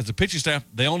as a pitching staff,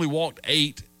 they only walked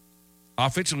 8.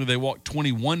 Offensively, they walked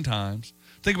 21 times.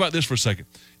 Think about this for a second.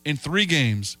 In 3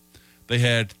 games, they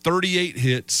had 38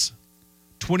 hits,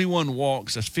 21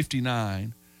 walks, that's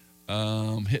 59.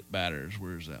 Hit batters,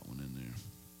 where's that one in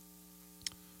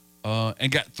there?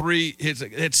 And got 3 hits. They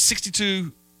had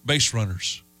 62 base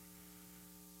runners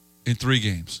in 3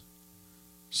 games.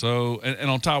 So, and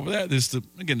on top of that,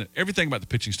 again, everything about the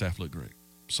pitching staff looked great.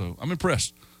 So I'm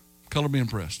impressed. Color be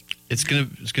impressed. It's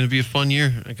gonna be a fun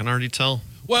year. I can already tell.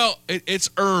 Well, it's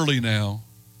early now.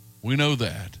 We know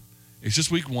that. It's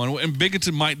just week 1, and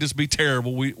Binghamton might just be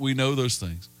terrible. We know those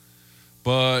things.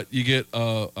 But you get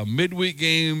a midweek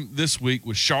game this week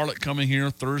with Charlotte coming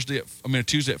here Tuesday at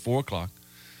 4:00.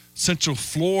 Central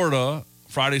Florida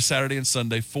Friday, Saturday, and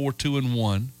Sunday 4, 2, and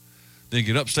 1. Then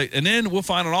get upstate, and then we'll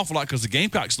find an awful lot because the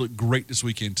Gamecocks look great this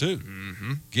weekend too.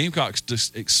 Mm-hmm. Gamecocks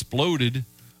just exploded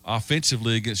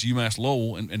offensively against UMass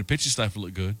Lowell, and the pitching staff will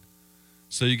look good.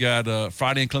 So you got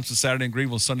Friday in Clemson, Saturday in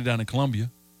Greenville, Sunday down in Columbia,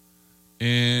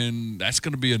 and that's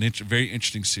going to be a very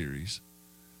interesting series.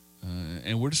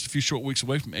 And we're just a few short weeks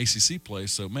away from ACC play,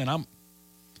 so man,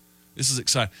 this is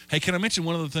exciting. Hey, can I mention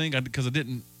one other thing? Because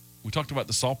we talked about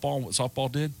the softball and what softball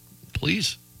did.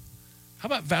 Please. How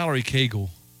about Valerie Cagle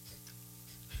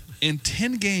In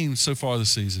 10 games so far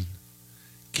this season,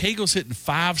 Cagle's hitting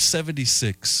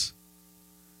 .576.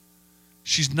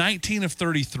 She's 19 of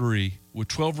 33 with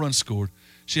 12 runs scored.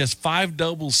 She has 5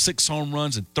 doubles, 6 home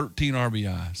runs, and 13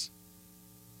 RBIs.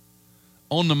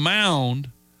 On the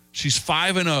mound, she's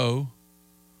 5-0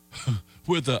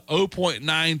 with a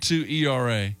 0.92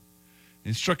 ERA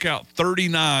and struck out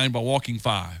 39 by walking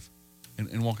 5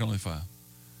 and walking only 5.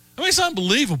 I mean, it's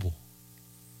unbelievable.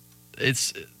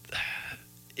 It's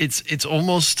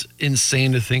almost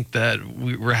insane to think that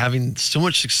we're having so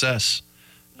much success,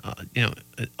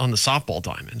 on the softball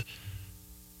diamond.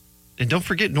 And don't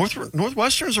forget,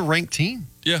 Northwestern's a ranked team.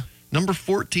 Yeah. Number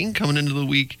 14 coming into the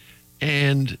week.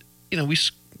 And, we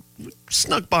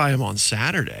snuck by them on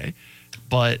Saturday.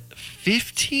 But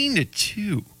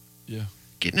 15-2. Yeah.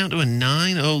 Getting out to a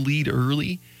 9-0 lead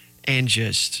early and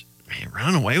just,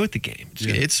 running away with the game.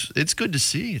 It's good to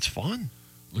see. It's fun.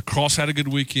 Lacrosse had a good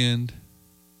weekend.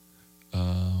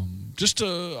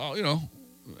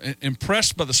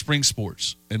 Impressed by the spring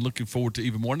sports and looking forward to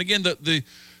even more. And again, the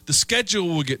schedule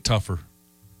will get tougher.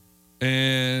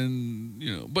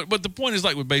 And, but the point is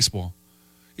like with baseball.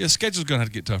 Yeah, the schedule's going to have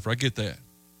to get tougher. I get that.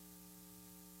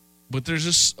 But there's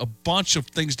just a bunch of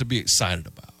things to be excited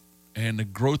about. And the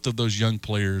growth of those young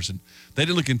players. And they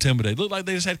didn't look intimidated. It looked like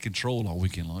they just had control all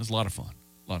weekend long. It was a lot of fun.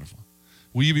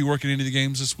 Will you be working any of the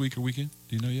games this week or weekend?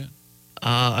 Do you know yet?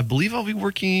 I believe I'll be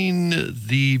working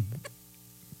the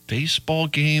baseball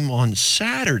game on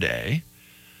Saturday.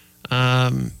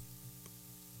 Also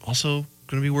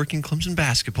going to be working Clemson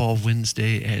basketball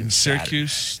Wednesday and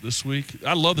Syracuse Saturday. This week.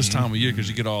 I love this time of year because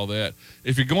you get all that.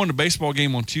 If you're going to baseball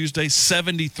game on Tuesday,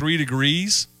 73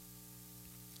 degrees.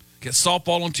 Get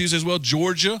softball on Tuesday as well,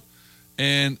 Georgia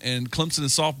and Clemson in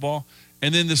softball.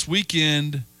 And then this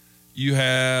weekend you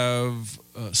have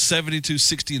 72,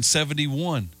 60, and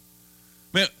 71.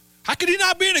 Man, how could you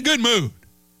not be in a good mood?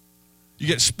 You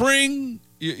get spring,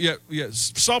 you got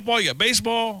softball, you got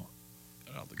baseball,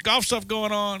 the golf stuff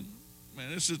going on.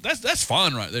 Man, that's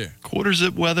fun right there. Quarter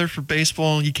zip weather for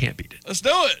baseball, you can't beat it. Let's do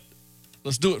it.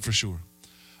 Let's do it for sure.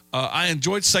 I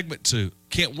enjoyed segment 2.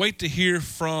 Can't wait to hear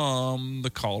from the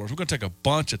callers. We're going to take a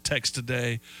bunch of texts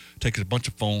today, take a bunch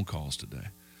of phone calls today.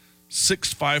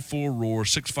 654-ROAR,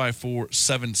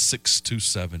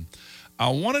 654-7627. I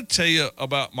want to tell you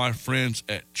about my friends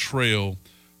at Trail.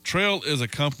 Trail is a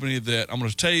company that I'm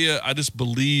going to tell you, I just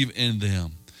believe in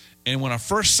them. And when I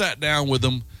first sat down with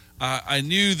them, I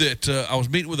knew that I was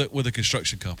meeting with a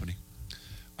construction company.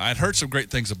 I had heard some great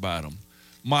things about them.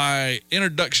 My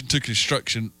introduction to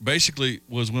construction basically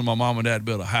was when my mom and dad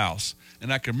built a house,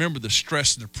 and I can remember the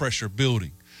stress and the pressure of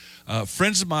building.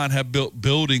 Friends of mine have built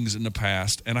buildings in the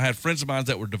past, and I had friends of mine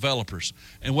that were developers.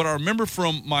 And what I remember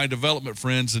from my development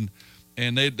friends, and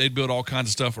they'd build all kinds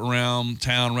of stuff around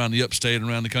town, around the upstate, and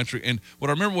around the country. And what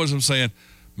I remember was them saying,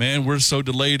 man, we're so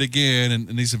delayed again, and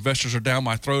these investors are down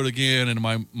my throat again, and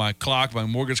my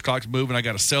mortgage clock's moving. I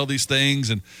got to sell these things,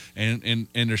 and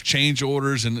there's change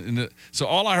orders, so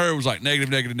all I heard was like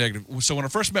negative. So when I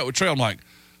first met with Trail, I'm like,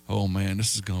 oh man,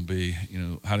 this is going to be, how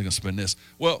are they going to spend this?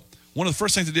 Well, one of the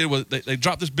first things they did was they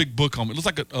dropped this big book on me. It looks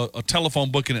like a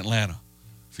telephone book in Atlanta,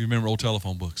 if you remember old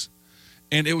telephone books.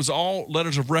 And it was all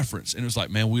letters of reference. And it was like,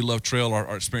 man, we love Trail,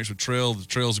 our experience with Trail. The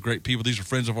Trail's great people. These are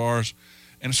friends of ours.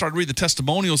 And I started reading the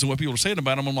testimonials and what people were saying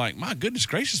about them. I'm like, my goodness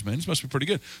gracious, man, this must be pretty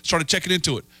good. Started checking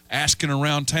into it, asking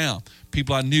around town,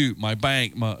 people I knew, my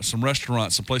bank, some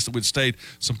restaurants, some place that we'd stayed,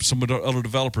 some other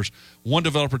developers. One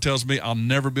developer tells me I'll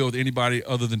never build with anybody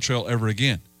other than Trail ever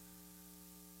again.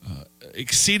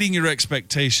 Exceeding your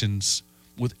expectations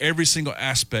with every single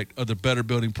aspect of the better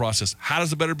building process. How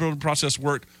does the better building process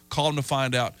work? Call them to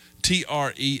find out.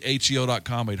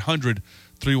 TREHEO.com,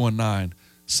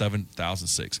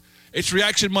 800-319-7006. It's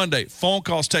Reaction Monday. Phone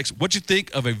calls, text. What you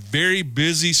think of a very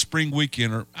busy spring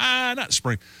weekend, or not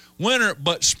spring, winter,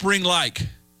 but spring-like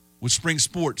with spring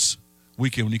sports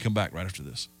weekend when you come back right after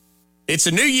this. It's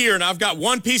a new year, and I've got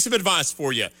one piece of advice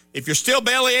for you. If you're still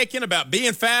belly aching about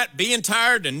being fat, being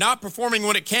tired, and not performing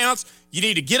when it counts, you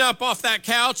need to get up off that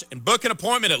couch and book an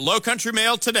appointment at Low Country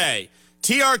Mail today.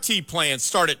 TRT plans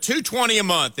start at $220 a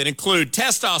month and include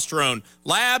testosterone,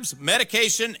 labs,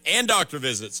 medication, and doctor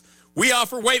visits. We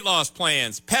offer weight loss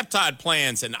plans, peptide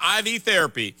plans, and IV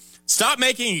therapy. Stop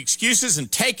making excuses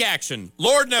and take action.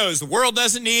 Lord knows the world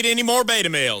doesn't need any more beta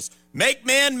males. Make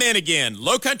men men again.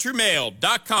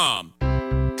 LowCountryMail.com.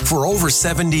 For over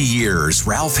 70 years,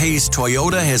 Ralph Hayes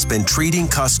Toyota has been treating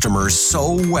customers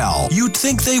so well, you'd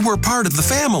think they were part of the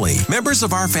family. Members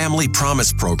of our Family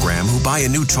Promise program who buy a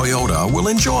new Toyota will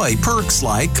enjoy perks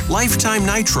like lifetime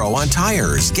nitro on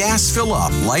tires, gas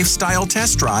fill-up, lifestyle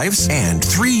test drives, and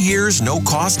 3 years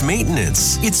no-cost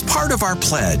maintenance. It's part of our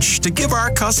pledge to give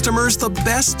our customers the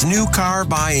best new car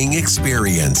buying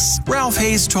experience. Ralph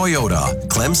Hayes Toyota,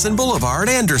 Clemson Boulevard,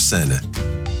 Anderson.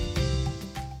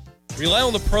 Rely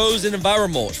on the pros in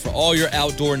EnviroMulch for all your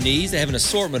outdoor needs. They have an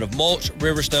assortment of mulch,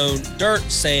 riverstone, dirt,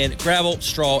 sand, gravel,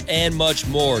 straw, and much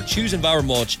more. Choose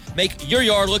EnviroMulch. Make your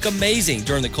yard look amazing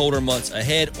during the colder months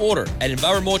ahead. Order at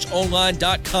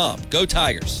EnviroMulchOnline.com. Go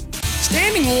Tigers.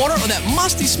 Standing water or that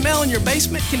musty smell in your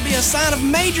basement can be a sign of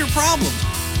major problems.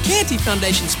 Canty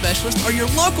Foundation Specialists are your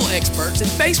local experts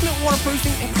in basement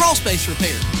waterproofing and crawl space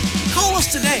repair. Call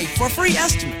us today for a free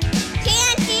estimate.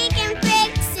 Canty can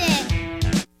fix it.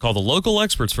 Call the local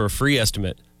experts for a free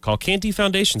estimate. Call Canty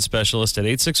Foundation Specialist at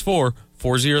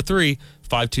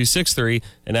 864-403-5263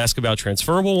 and ask about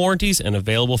transferable warranties and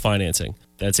available financing.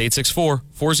 That's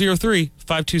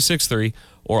 864-403-5263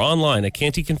 or online at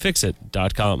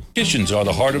cantycanfixit.com. Kitchens are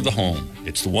the heart of the home.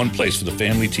 It's the one place for the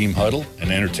family team huddle,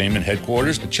 an entertainment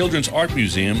headquarters, a children's art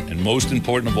museum, and most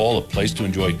important of all, a place to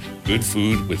enjoy good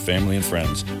food with family and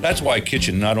friends. That's why a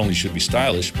kitchen not only should be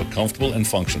stylish, but comfortable and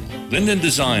functional. Linden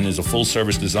Design is a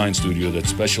full-service design studio that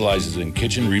specializes in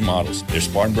kitchen remodels. Their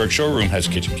Spartanburg showroom has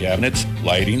kitchen cabinets,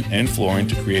 lighting, and flooring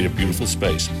to create a beautiful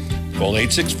space. Call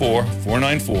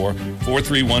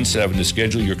 864-494-4317 to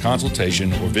schedule your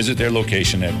consultation or visit their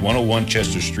location at 101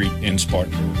 Chester Street in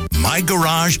Spartanburg. My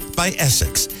Garage by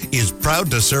Essex is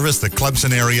proud to service the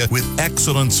Clemson area with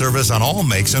excellent service on all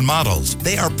makes and models.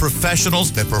 They are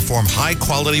professionals that perform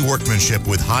high-quality workmanship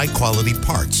with high-quality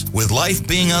parts. With life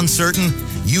being uncertain,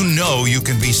 you know you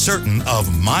can be certain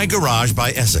of My Garage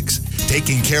by Essex,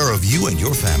 taking care of you and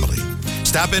your family.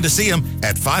 Stop in to see them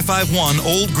at 551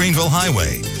 Old Greenville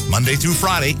Highway, Monday through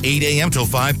Friday, 8 a.m. till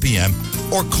 5 p.m.,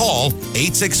 or call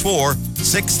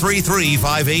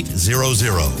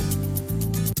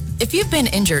 864-633-5800. If you've been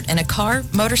injured in a car,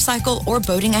 motorcycle, or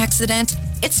boating accident,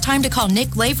 it's time to call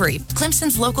Nick Lavery,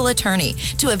 Clemson's local attorney,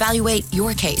 to evaluate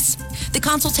your case. The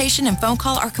consultation and phone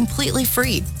call are completely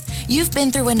free. You've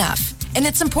been through enough, and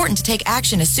it's important to take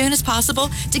action as soon as possible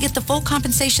to get the full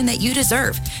compensation that you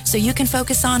deserve so you can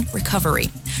focus on recovery.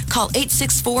 Call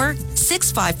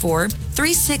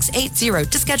 864-654-3680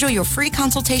 to schedule your free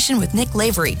consultation with Nick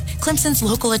Lavery, Clemson's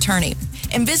local attorney,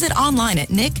 and visit online at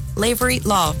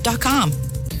nicklaverylaw.com.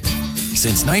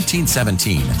 Since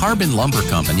 1917, Harbin Lumber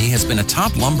Company has been a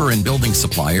top lumber and building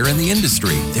supplier in the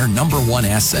industry. Their number one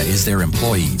asset is their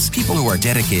employees, people who are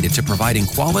dedicated to providing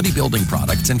quality building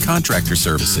products and contractor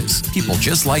services. People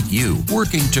just like you,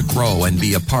 working to grow and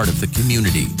be a part of the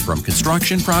community. From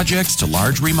construction projects to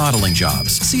large remodeling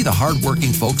jobs, see the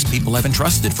hardworking folks people have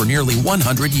entrusted for nearly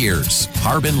 100 years.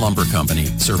 Harbin Lumber Company,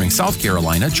 serving South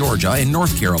Carolina, Georgia, and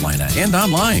North Carolina, and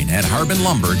online at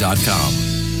harbinlumber.com.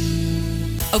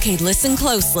 Okay, listen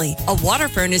closely. A water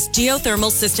furnace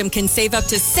geothermal system can save up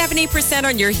to 70%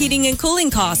 on your heating and cooling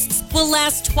costs. Will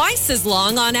last twice as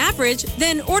long on average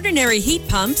than ordinary heat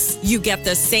pumps. You get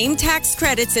the same tax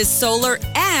credits as solar,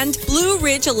 and Blue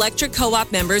Ridge Electric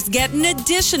Co-op members get an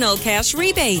additional cash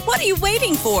rebate. What are you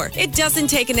waiting for? It doesn't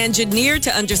take an engineer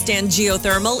to understand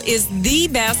geothermal is the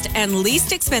best and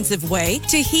least expensive way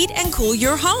to heat and cool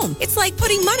your home. It's like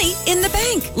putting money in the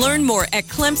bank. Learn more at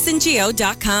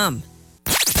ClemsonGeo.com.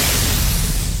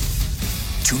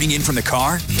 Tuning in from the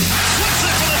car?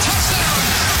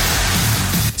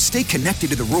 Stay connected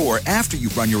to the Roar after you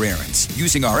run your errands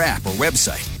using our app or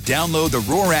website. Download the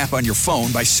Roar app on your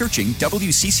phone by searching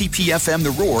WCCP-FM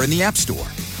The Roar in the App Store.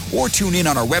 Or tune in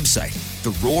on our website,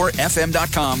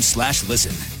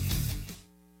 theroarfm.com/listen.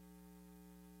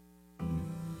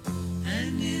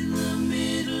 And in the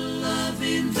middle of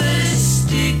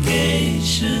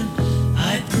investigation,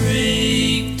 I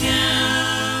break down.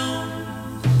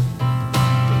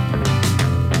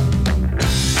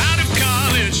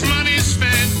 Money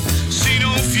spent, see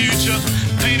no future,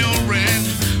 pay no rent.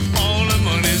 All the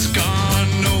money's gone,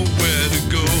 nowhere to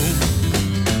go.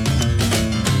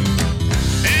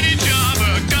 Any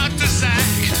jobber got the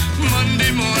sack.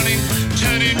 Monday morning,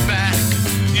 turning back.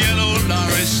 Yellow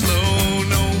lorry slow,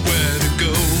 nowhere to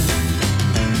go.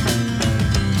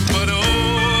 But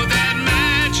oh, that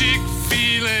magic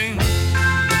feeling,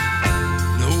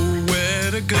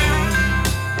 nowhere to go.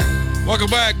 Welcome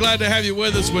back. Glad to have you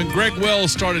with us. When Greg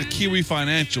Wells started Kiwi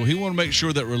Financial, he wanted to make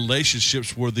sure that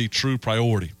relationships were the true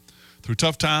priority. Through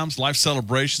tough times, life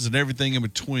celebrations, and everything in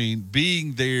between,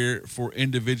 being there for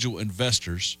individual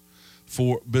investors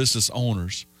for business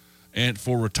owners and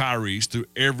for retirees through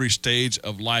every stage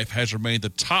of life has remained the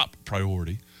top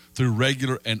priority through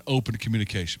regular and open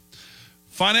communication.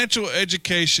 Financial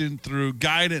education through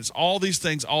guidance, all these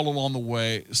things all along the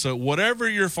way. So whatever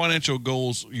your financial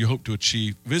goals you hope to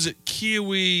achieve, visit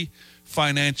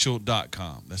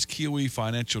KiwiFinancial.com. That's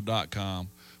KiwiFinancial.com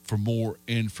for more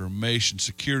information.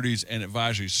 Securities and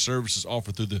advisory services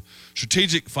offered through the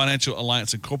Strategic Financial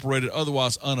Alliance Incorporated,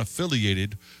 otherwise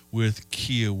unaffiliated with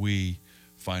Kiwi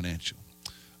Financial.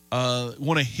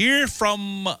 Want to hear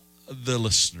from the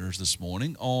listeners this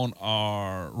morning on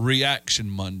our Reaction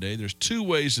Monday. There's two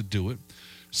ways to do it.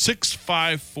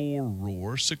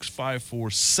 654-ROAR,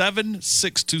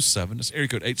 654-7627. That's area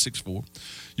code 864.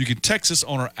 You can text us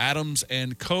on our Adams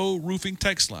 & Co. Roofing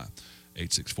text line,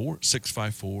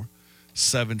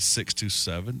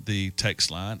 864-654-7627. The text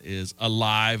line is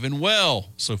alive and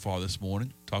well so far this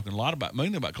morning. Talking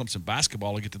mainly about Clemson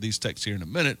basketball. I'll get to these texts here in a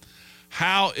minute.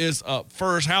 Hal is up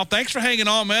first. Hal, thanks for hanging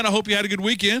on, man. I hope you had a good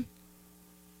weekend.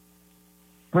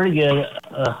 Pretty good.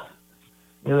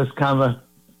 It was kind of a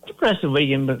impressive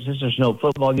weekend, but since there's no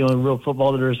football, the only real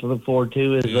football there is to look forward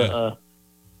to is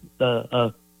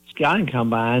the scouting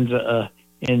combines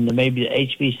and maybe the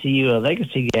HBCU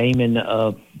legacy game. And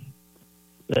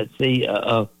let's see,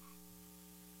 I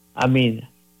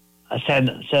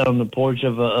sat on the porch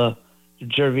of the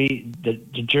Jervy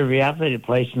Athletic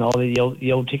Place and all the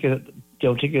old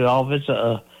ticket office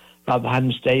right behind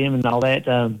the stadium and all that.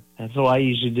 That's what I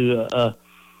usually do a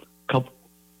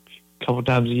couple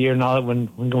times a year and all that when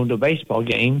going to a baseball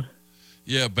game.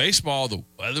 Yeah, baseball, the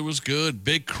weather was good,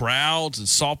 big crowds, and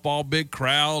softball, big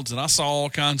crowds. And I saw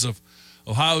all kinds of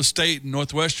Ohio State and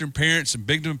Northwestern parents and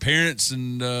Big Ten parents.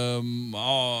 And,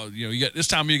 you got this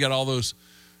time you got all those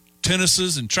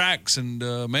tennises and tracks. And,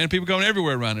 people going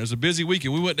everywhere around there. It was a busy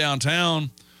weekend. We went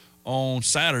downtown on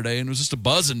Saturday, and it was just a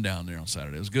buzzing down there on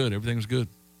Saturday. It was good. Everything was good.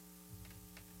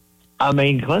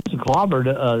 Clemson clobbered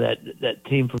that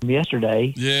team from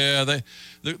yesterday. Yeah,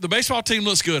 the baseball team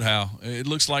looks good, Hal. It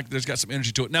looks like there's got some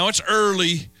energy to it. Now, it's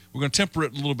early. We're going to temper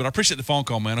it a little bit. I appreciate the phone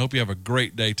call, man. I hope you have a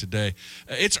great day today.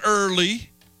 It's early,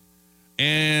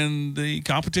 and the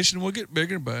competition will get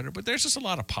bigger and better, but there's just a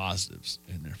lot of positives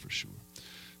in there for sure.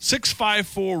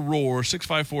 654-ROAR,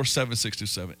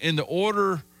 654-7627. In the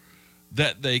order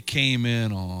that they came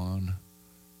in on,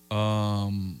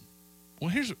 well,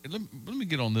 let me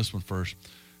get on this one first.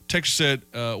 Texture said,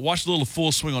 watch a little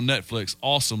Full Swing on Netflix.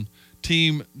 Awesome.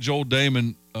 Team Joel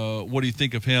Damon, what do you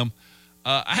think of him?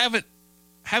 I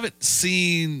haven't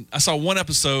seen – I saw one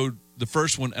episode, the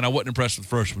first one, and I wasn't impressed with the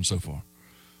first one so far.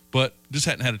 But just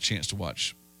hadn't had a chance to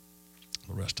watch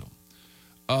the rest of them.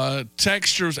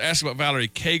 Texture was asking about Valerie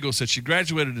Cagle. Said she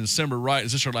graduated in December, right?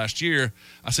 Is this her last year?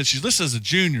 I said she's listed as a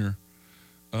junior.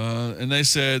 And they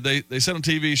said they said on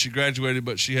TV she graduated,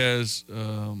 but she was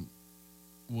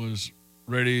not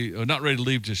ready to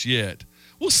leave just yet.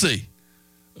 We'll see.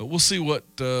 We'll see what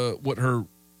her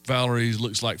Valerie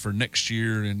looks like for next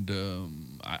year, and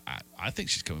I think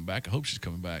she's coming back. I hope she's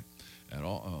coming back at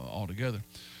all together.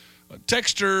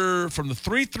 Texter from the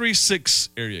 336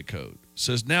 area code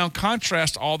says, now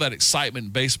contrast all that excitement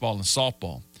in baseball and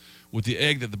softball with the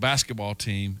egg that the basketball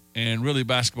team and really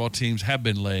basketball teams have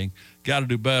been laying. Got to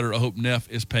do better. I hope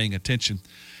Neff is paying attention.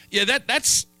 Yeah,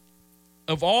 that's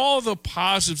of all the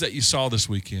positives that you saw this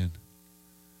weekend,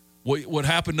 what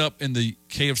happened up in the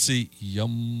KFC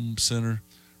Yum Center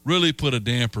really put a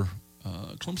damper.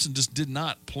 Clemson just did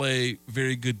not play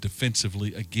very good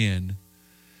defensively again.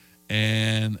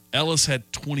 And Ellis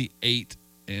had 28,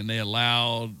 and they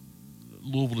allowed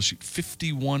Louisville to shoot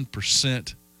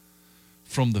 51%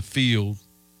 from the field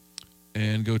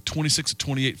and go 26 to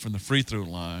 28 from the free throw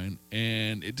line.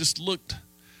 And it just looked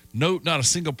not a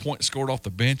single point scored off the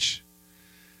bench.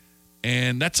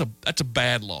 And that's a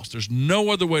bad loss. There's no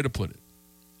other way to put it.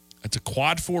 That's a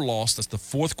quad 4 loss. That's the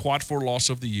fourth quad 4 loss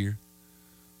of the year.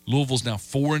 Louisville's now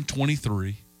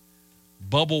 4-23.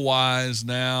 Bubble-wise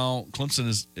now, Clemson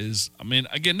is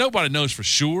again, nobody knows for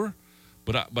sure,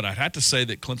 but I'd have to say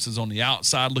that Clemson's on the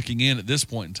outside looking in at this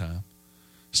point in time.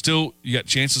 Still, you got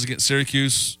chances against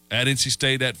Syracuse, at NC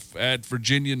State, at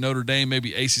Virginia, Notre Dame,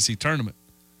 maybe ACC tournament.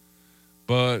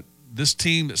 But this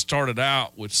team that started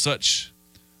out with such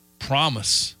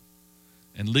promise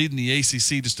and leading the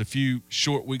ACC just a few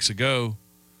short weeks ago,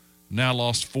 now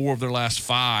lost 4 of their last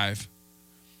 5.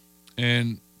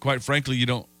 And quite frankly,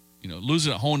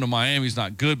 losing at home to Miami is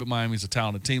not good, but Miami's a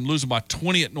talented team. Losing by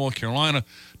 20 at North Carolina,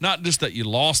 not just that you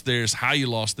lost there, it's how you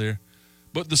lost there.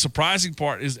 But the surprising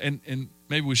part is, and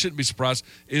maybe we shouldn't be surprised,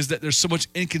 is that there's so much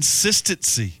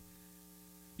inconsistency.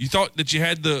 You thought that you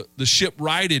had the ship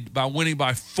righted by winning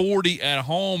by 40 at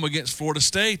home against Florida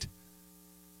State.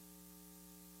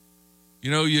 You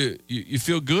know, you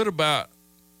feel good about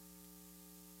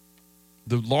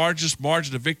the largest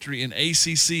margin of victory in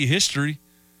ACC history,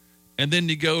 and then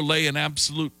you go lay an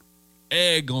absolute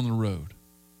egg on the road.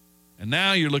 And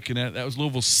now you're looking at, that was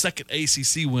Louisville's second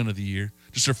ACC win of the year,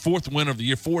 just their fourth win of the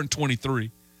year,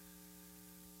 4-23.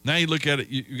 Now you look at it,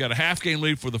 you got a half-game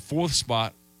lead for the fourth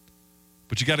spot,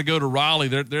 but you got to go to Raleigh.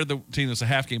 They're the team that's a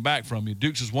half game back from you.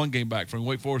 Duke's is 1 game back from you.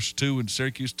 Wake Forest 2 and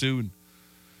Syracuse 2. And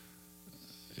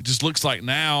it just looks like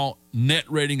now net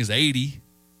rating is 80.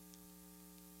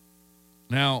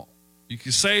 Now, you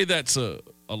can say that's a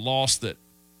loss that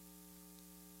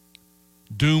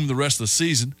doomed the rest of the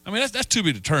season. I mean, that's to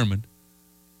be determined.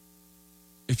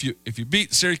 If you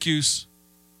beat Syracuse,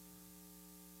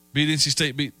 beat NC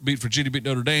State, beat Virginia, beat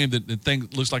Notre Dame, then thing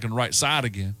looks like on the right side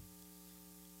again.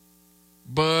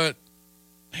 But,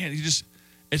 man,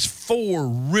 it's 4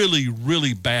 really,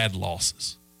 really bad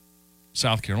losses.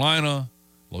 South Carolina,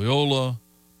 Loyola,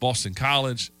 Boston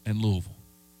College, and Louisville.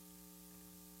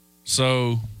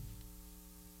 So,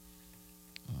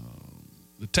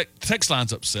 the text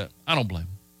line's upset. I don't blame him.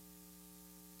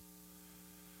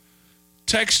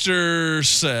 Texter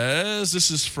says,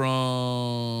 this is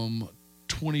from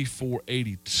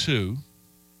 2482.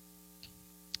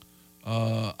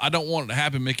 I don't want it to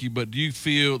happen, Mickey, but do you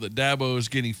feel that Dabo is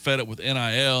getting fed up with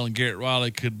NIL and Garrett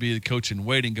Riley could be the coach in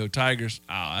waiting? Go Tigers.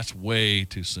 That's way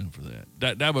too soon for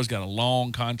that. Dabo's got a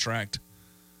long contract,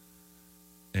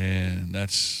 and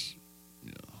that's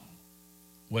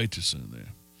way too soon there.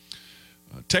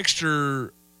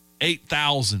 Texture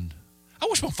 8,000. I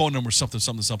wish my phone number was something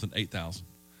 8,000.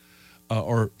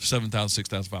 Or 7,000,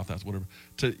 6,000, 5,000, whatever.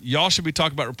 Y'all should be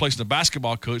talking about replacing the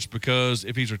basketball coach because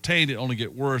if he's retained, it only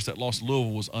get worse. That loss to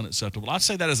Louisville was unacceptable. I'd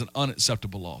say that is an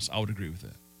unacceptable loss. I would agree with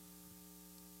that.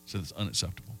 So it's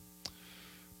unacceptable.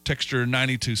 Texture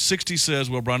 9260 says,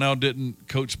 well, Brownell didn't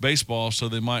coach baseball, so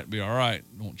they might be all right.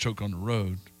 Won't choke on the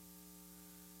road.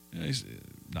 Yeah, he's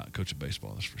not coaching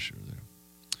baseball, that's for sure there.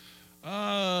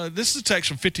 This is a text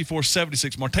from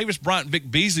 5476. Martavis Bryant and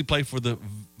Vic Beasley play for the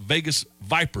Vegas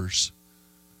Vipers.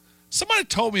 Somebody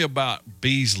told me about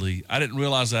Beasley. I didn't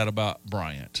realize that about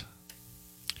Bryant.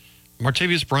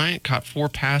 Martavius Bryant caught 4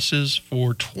 passes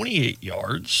for 28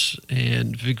 yards,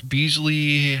 and Vic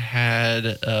Beasley had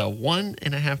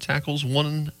 1.5 tackles,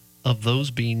 one of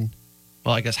those being,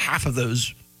 well, I guess half of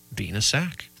those being a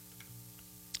sack.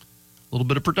 A little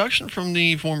bit of production from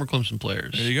the former Clemson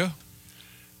players. There you go.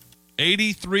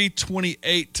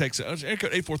 8328 Texas. Echo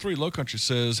 843 Low Country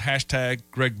says hashtag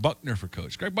Greg Buckner for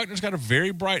coach. Greg Buckner's got a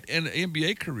very bright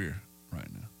NBA career right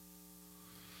now.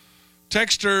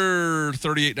 Texter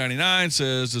 3899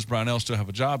 says, does Brownell still have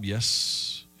a job?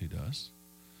 Yes, he does.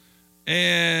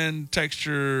 And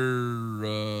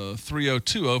Texture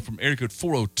 3020 from area code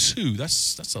 402,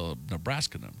 that's a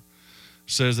Nebraska number,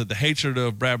 says that the hatred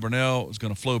of Brad Brownell is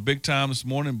going to flow big time this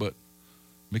morning, but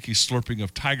Mickey's slurping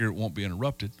of Tiger won't be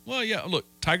interrupted. Well, yeah, look,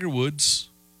 Tiger Woods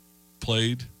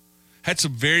played, had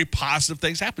some very positive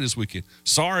things happen this weekend.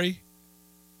 Sorry.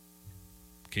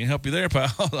 Can't help you there,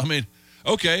 pal. I mean,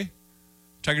 okay.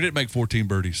 Tiger did make 14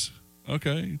 birdies.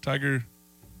 Okay. Tiger,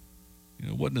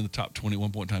 wasn't in the top 20 at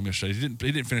one point in time yesterday. He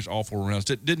didn't finish all 4 rounds.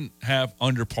 Didn't have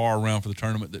under par round for the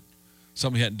tournament that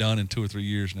something he hadn't done in 2 or 3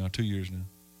 years now, 2 years now.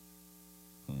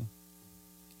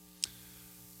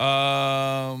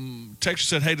 Texas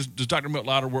said, hey, does Dr. Milt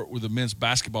Louder work with the men's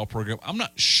basketball program? I'm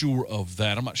not sure of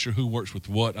that. I'm not sure who works with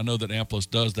what. I know that Amplos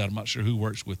does that. I'm not sure who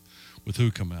works with who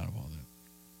come out of all that.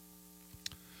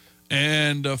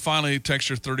 And finally,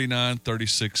 Texture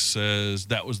 3936 says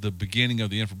that was the beginning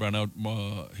of the end for Brownell.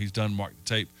 He's done mark the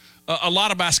tape. A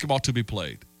lot of basketball to be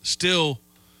played. Still,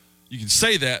 you can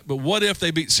say that, but what if they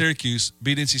beat Syracuse,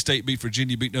 beat NC State, beat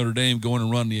Virginia, beat Notre Dame, go in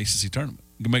and run the ACC tournament,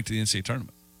 go make it to the NCAA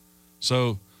tournament?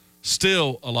 So,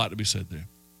 still a lot to be said there.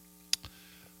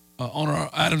 On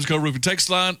our Adams Go Roofing text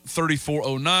line,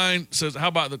 3409 says, how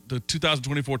about the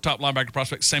 2024 top linebacker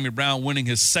prospect, Sammy Brown, winning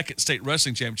his 2nd state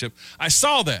wrestling championship? I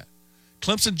saw that.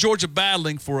 Clemson, Georgia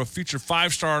battling for a future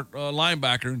 5-star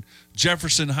linebacker, and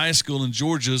Jefferson High School in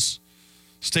Georgia's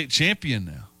state champion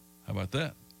now. How about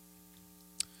that?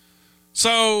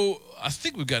 So, I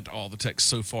think we've got all the texts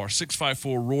so far.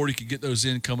 654-ROAR. You can get those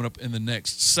in coming up in the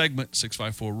next segment.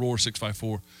 654-ROAR,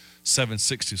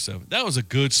 654-7627. That was a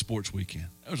good sports weekend.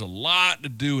 There was a lot to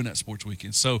do in that sports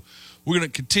weekend. So we're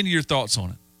going to continue your thoughts on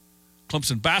it.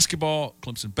 Clemson basketball,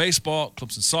 Clemson baseball,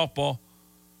 Clemson softball.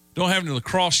 Don't have any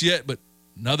lacrosse yet, but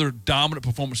another dominant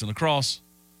performance in lacrosse.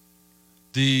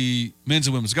 The men's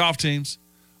and women's golf teams.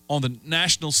 on the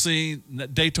national scene,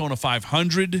 Daytona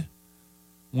 500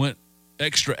 went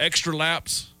extra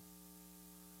laps.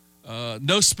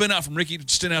 No spin out from Ricky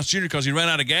Stenhouse Jr. because he ran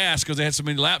out of gas because they had so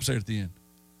many laps there at the end.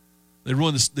 They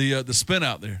ruined the spin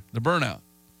out there, the burnout.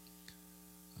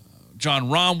 John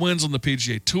Rahm wins on the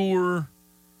PGA Tour.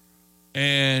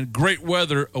 And great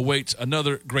weather awaits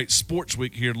another great sports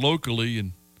week here locally,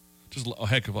 and just a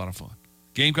heck of a lot of fun.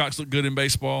 Gamecocks look good in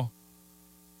baseball.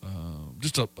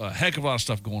 Just a heck of a lot of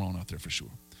stuff going on out there for sure.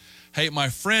 Hey, my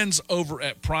friends over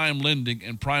at Prime Lending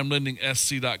and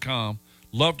PrimeLendingSC.com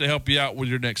love to help you out with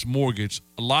your next mortgage.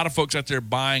 A lot of folks out there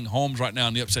buying homes right now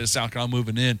in the upstate of South Carolina,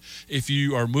 moving in. If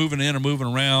you are moving in or moving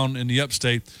around in the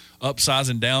upstate,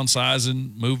 upsizing,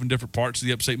 downsizing, moving different parts of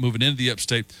the upstate, moving into the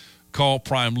upstate, call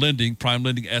Prime Lending,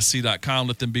 PrimeLendingSC.com.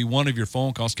 Let them be one of your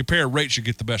phone calls. Compare rates. You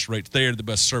get the best rates there, the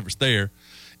best service there.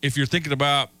 If you're thinking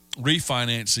about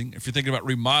refinancing, if you're thinking about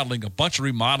remodeling, a bunch of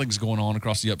remodeling is going on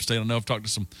across the upstate. I know I've talked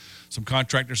to some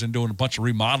contractors and doing a bunch of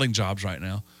remodeling jobs right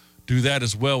now. Do that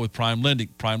as well with Prime Lending,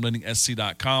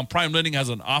 PrimeLendingSC.com. Prime Lending has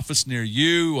an office near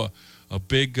you, a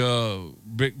big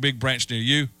branch near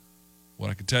you. What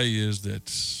I can tell you is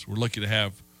that we're lucky to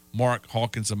have Mark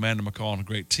Hawkins, Amanda McCall, and a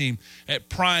great team at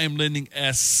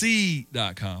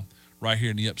PrimeLendingSC.com right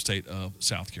here in the upstate of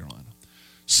South Carolina.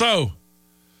 So,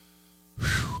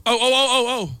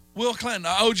 Will Clinton,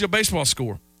 I owed you a baseball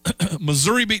score.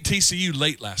 Missouri beat TCU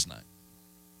late last night.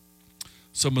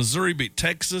 So Missouri beat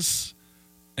Texas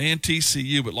and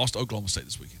TCU, but lost to Oklahoma State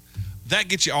this weekend. That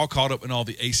gets you all caught up in all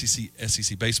the ACC,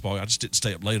 SEC baseball. I just didn't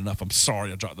stay up late enough. I'm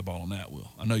sorry I dropped the ball on that,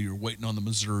 Will. I know you were waiting on the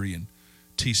Missouri and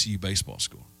TCU baseball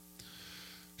score.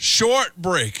 Short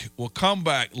break. We'll come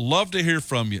back. Love to hear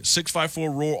from you.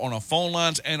 654-ROAR on our phone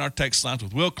lines and our text lines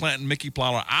with Will Clanton, Mickey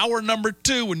Plowler. Hour number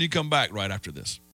 2 when you come back right after this.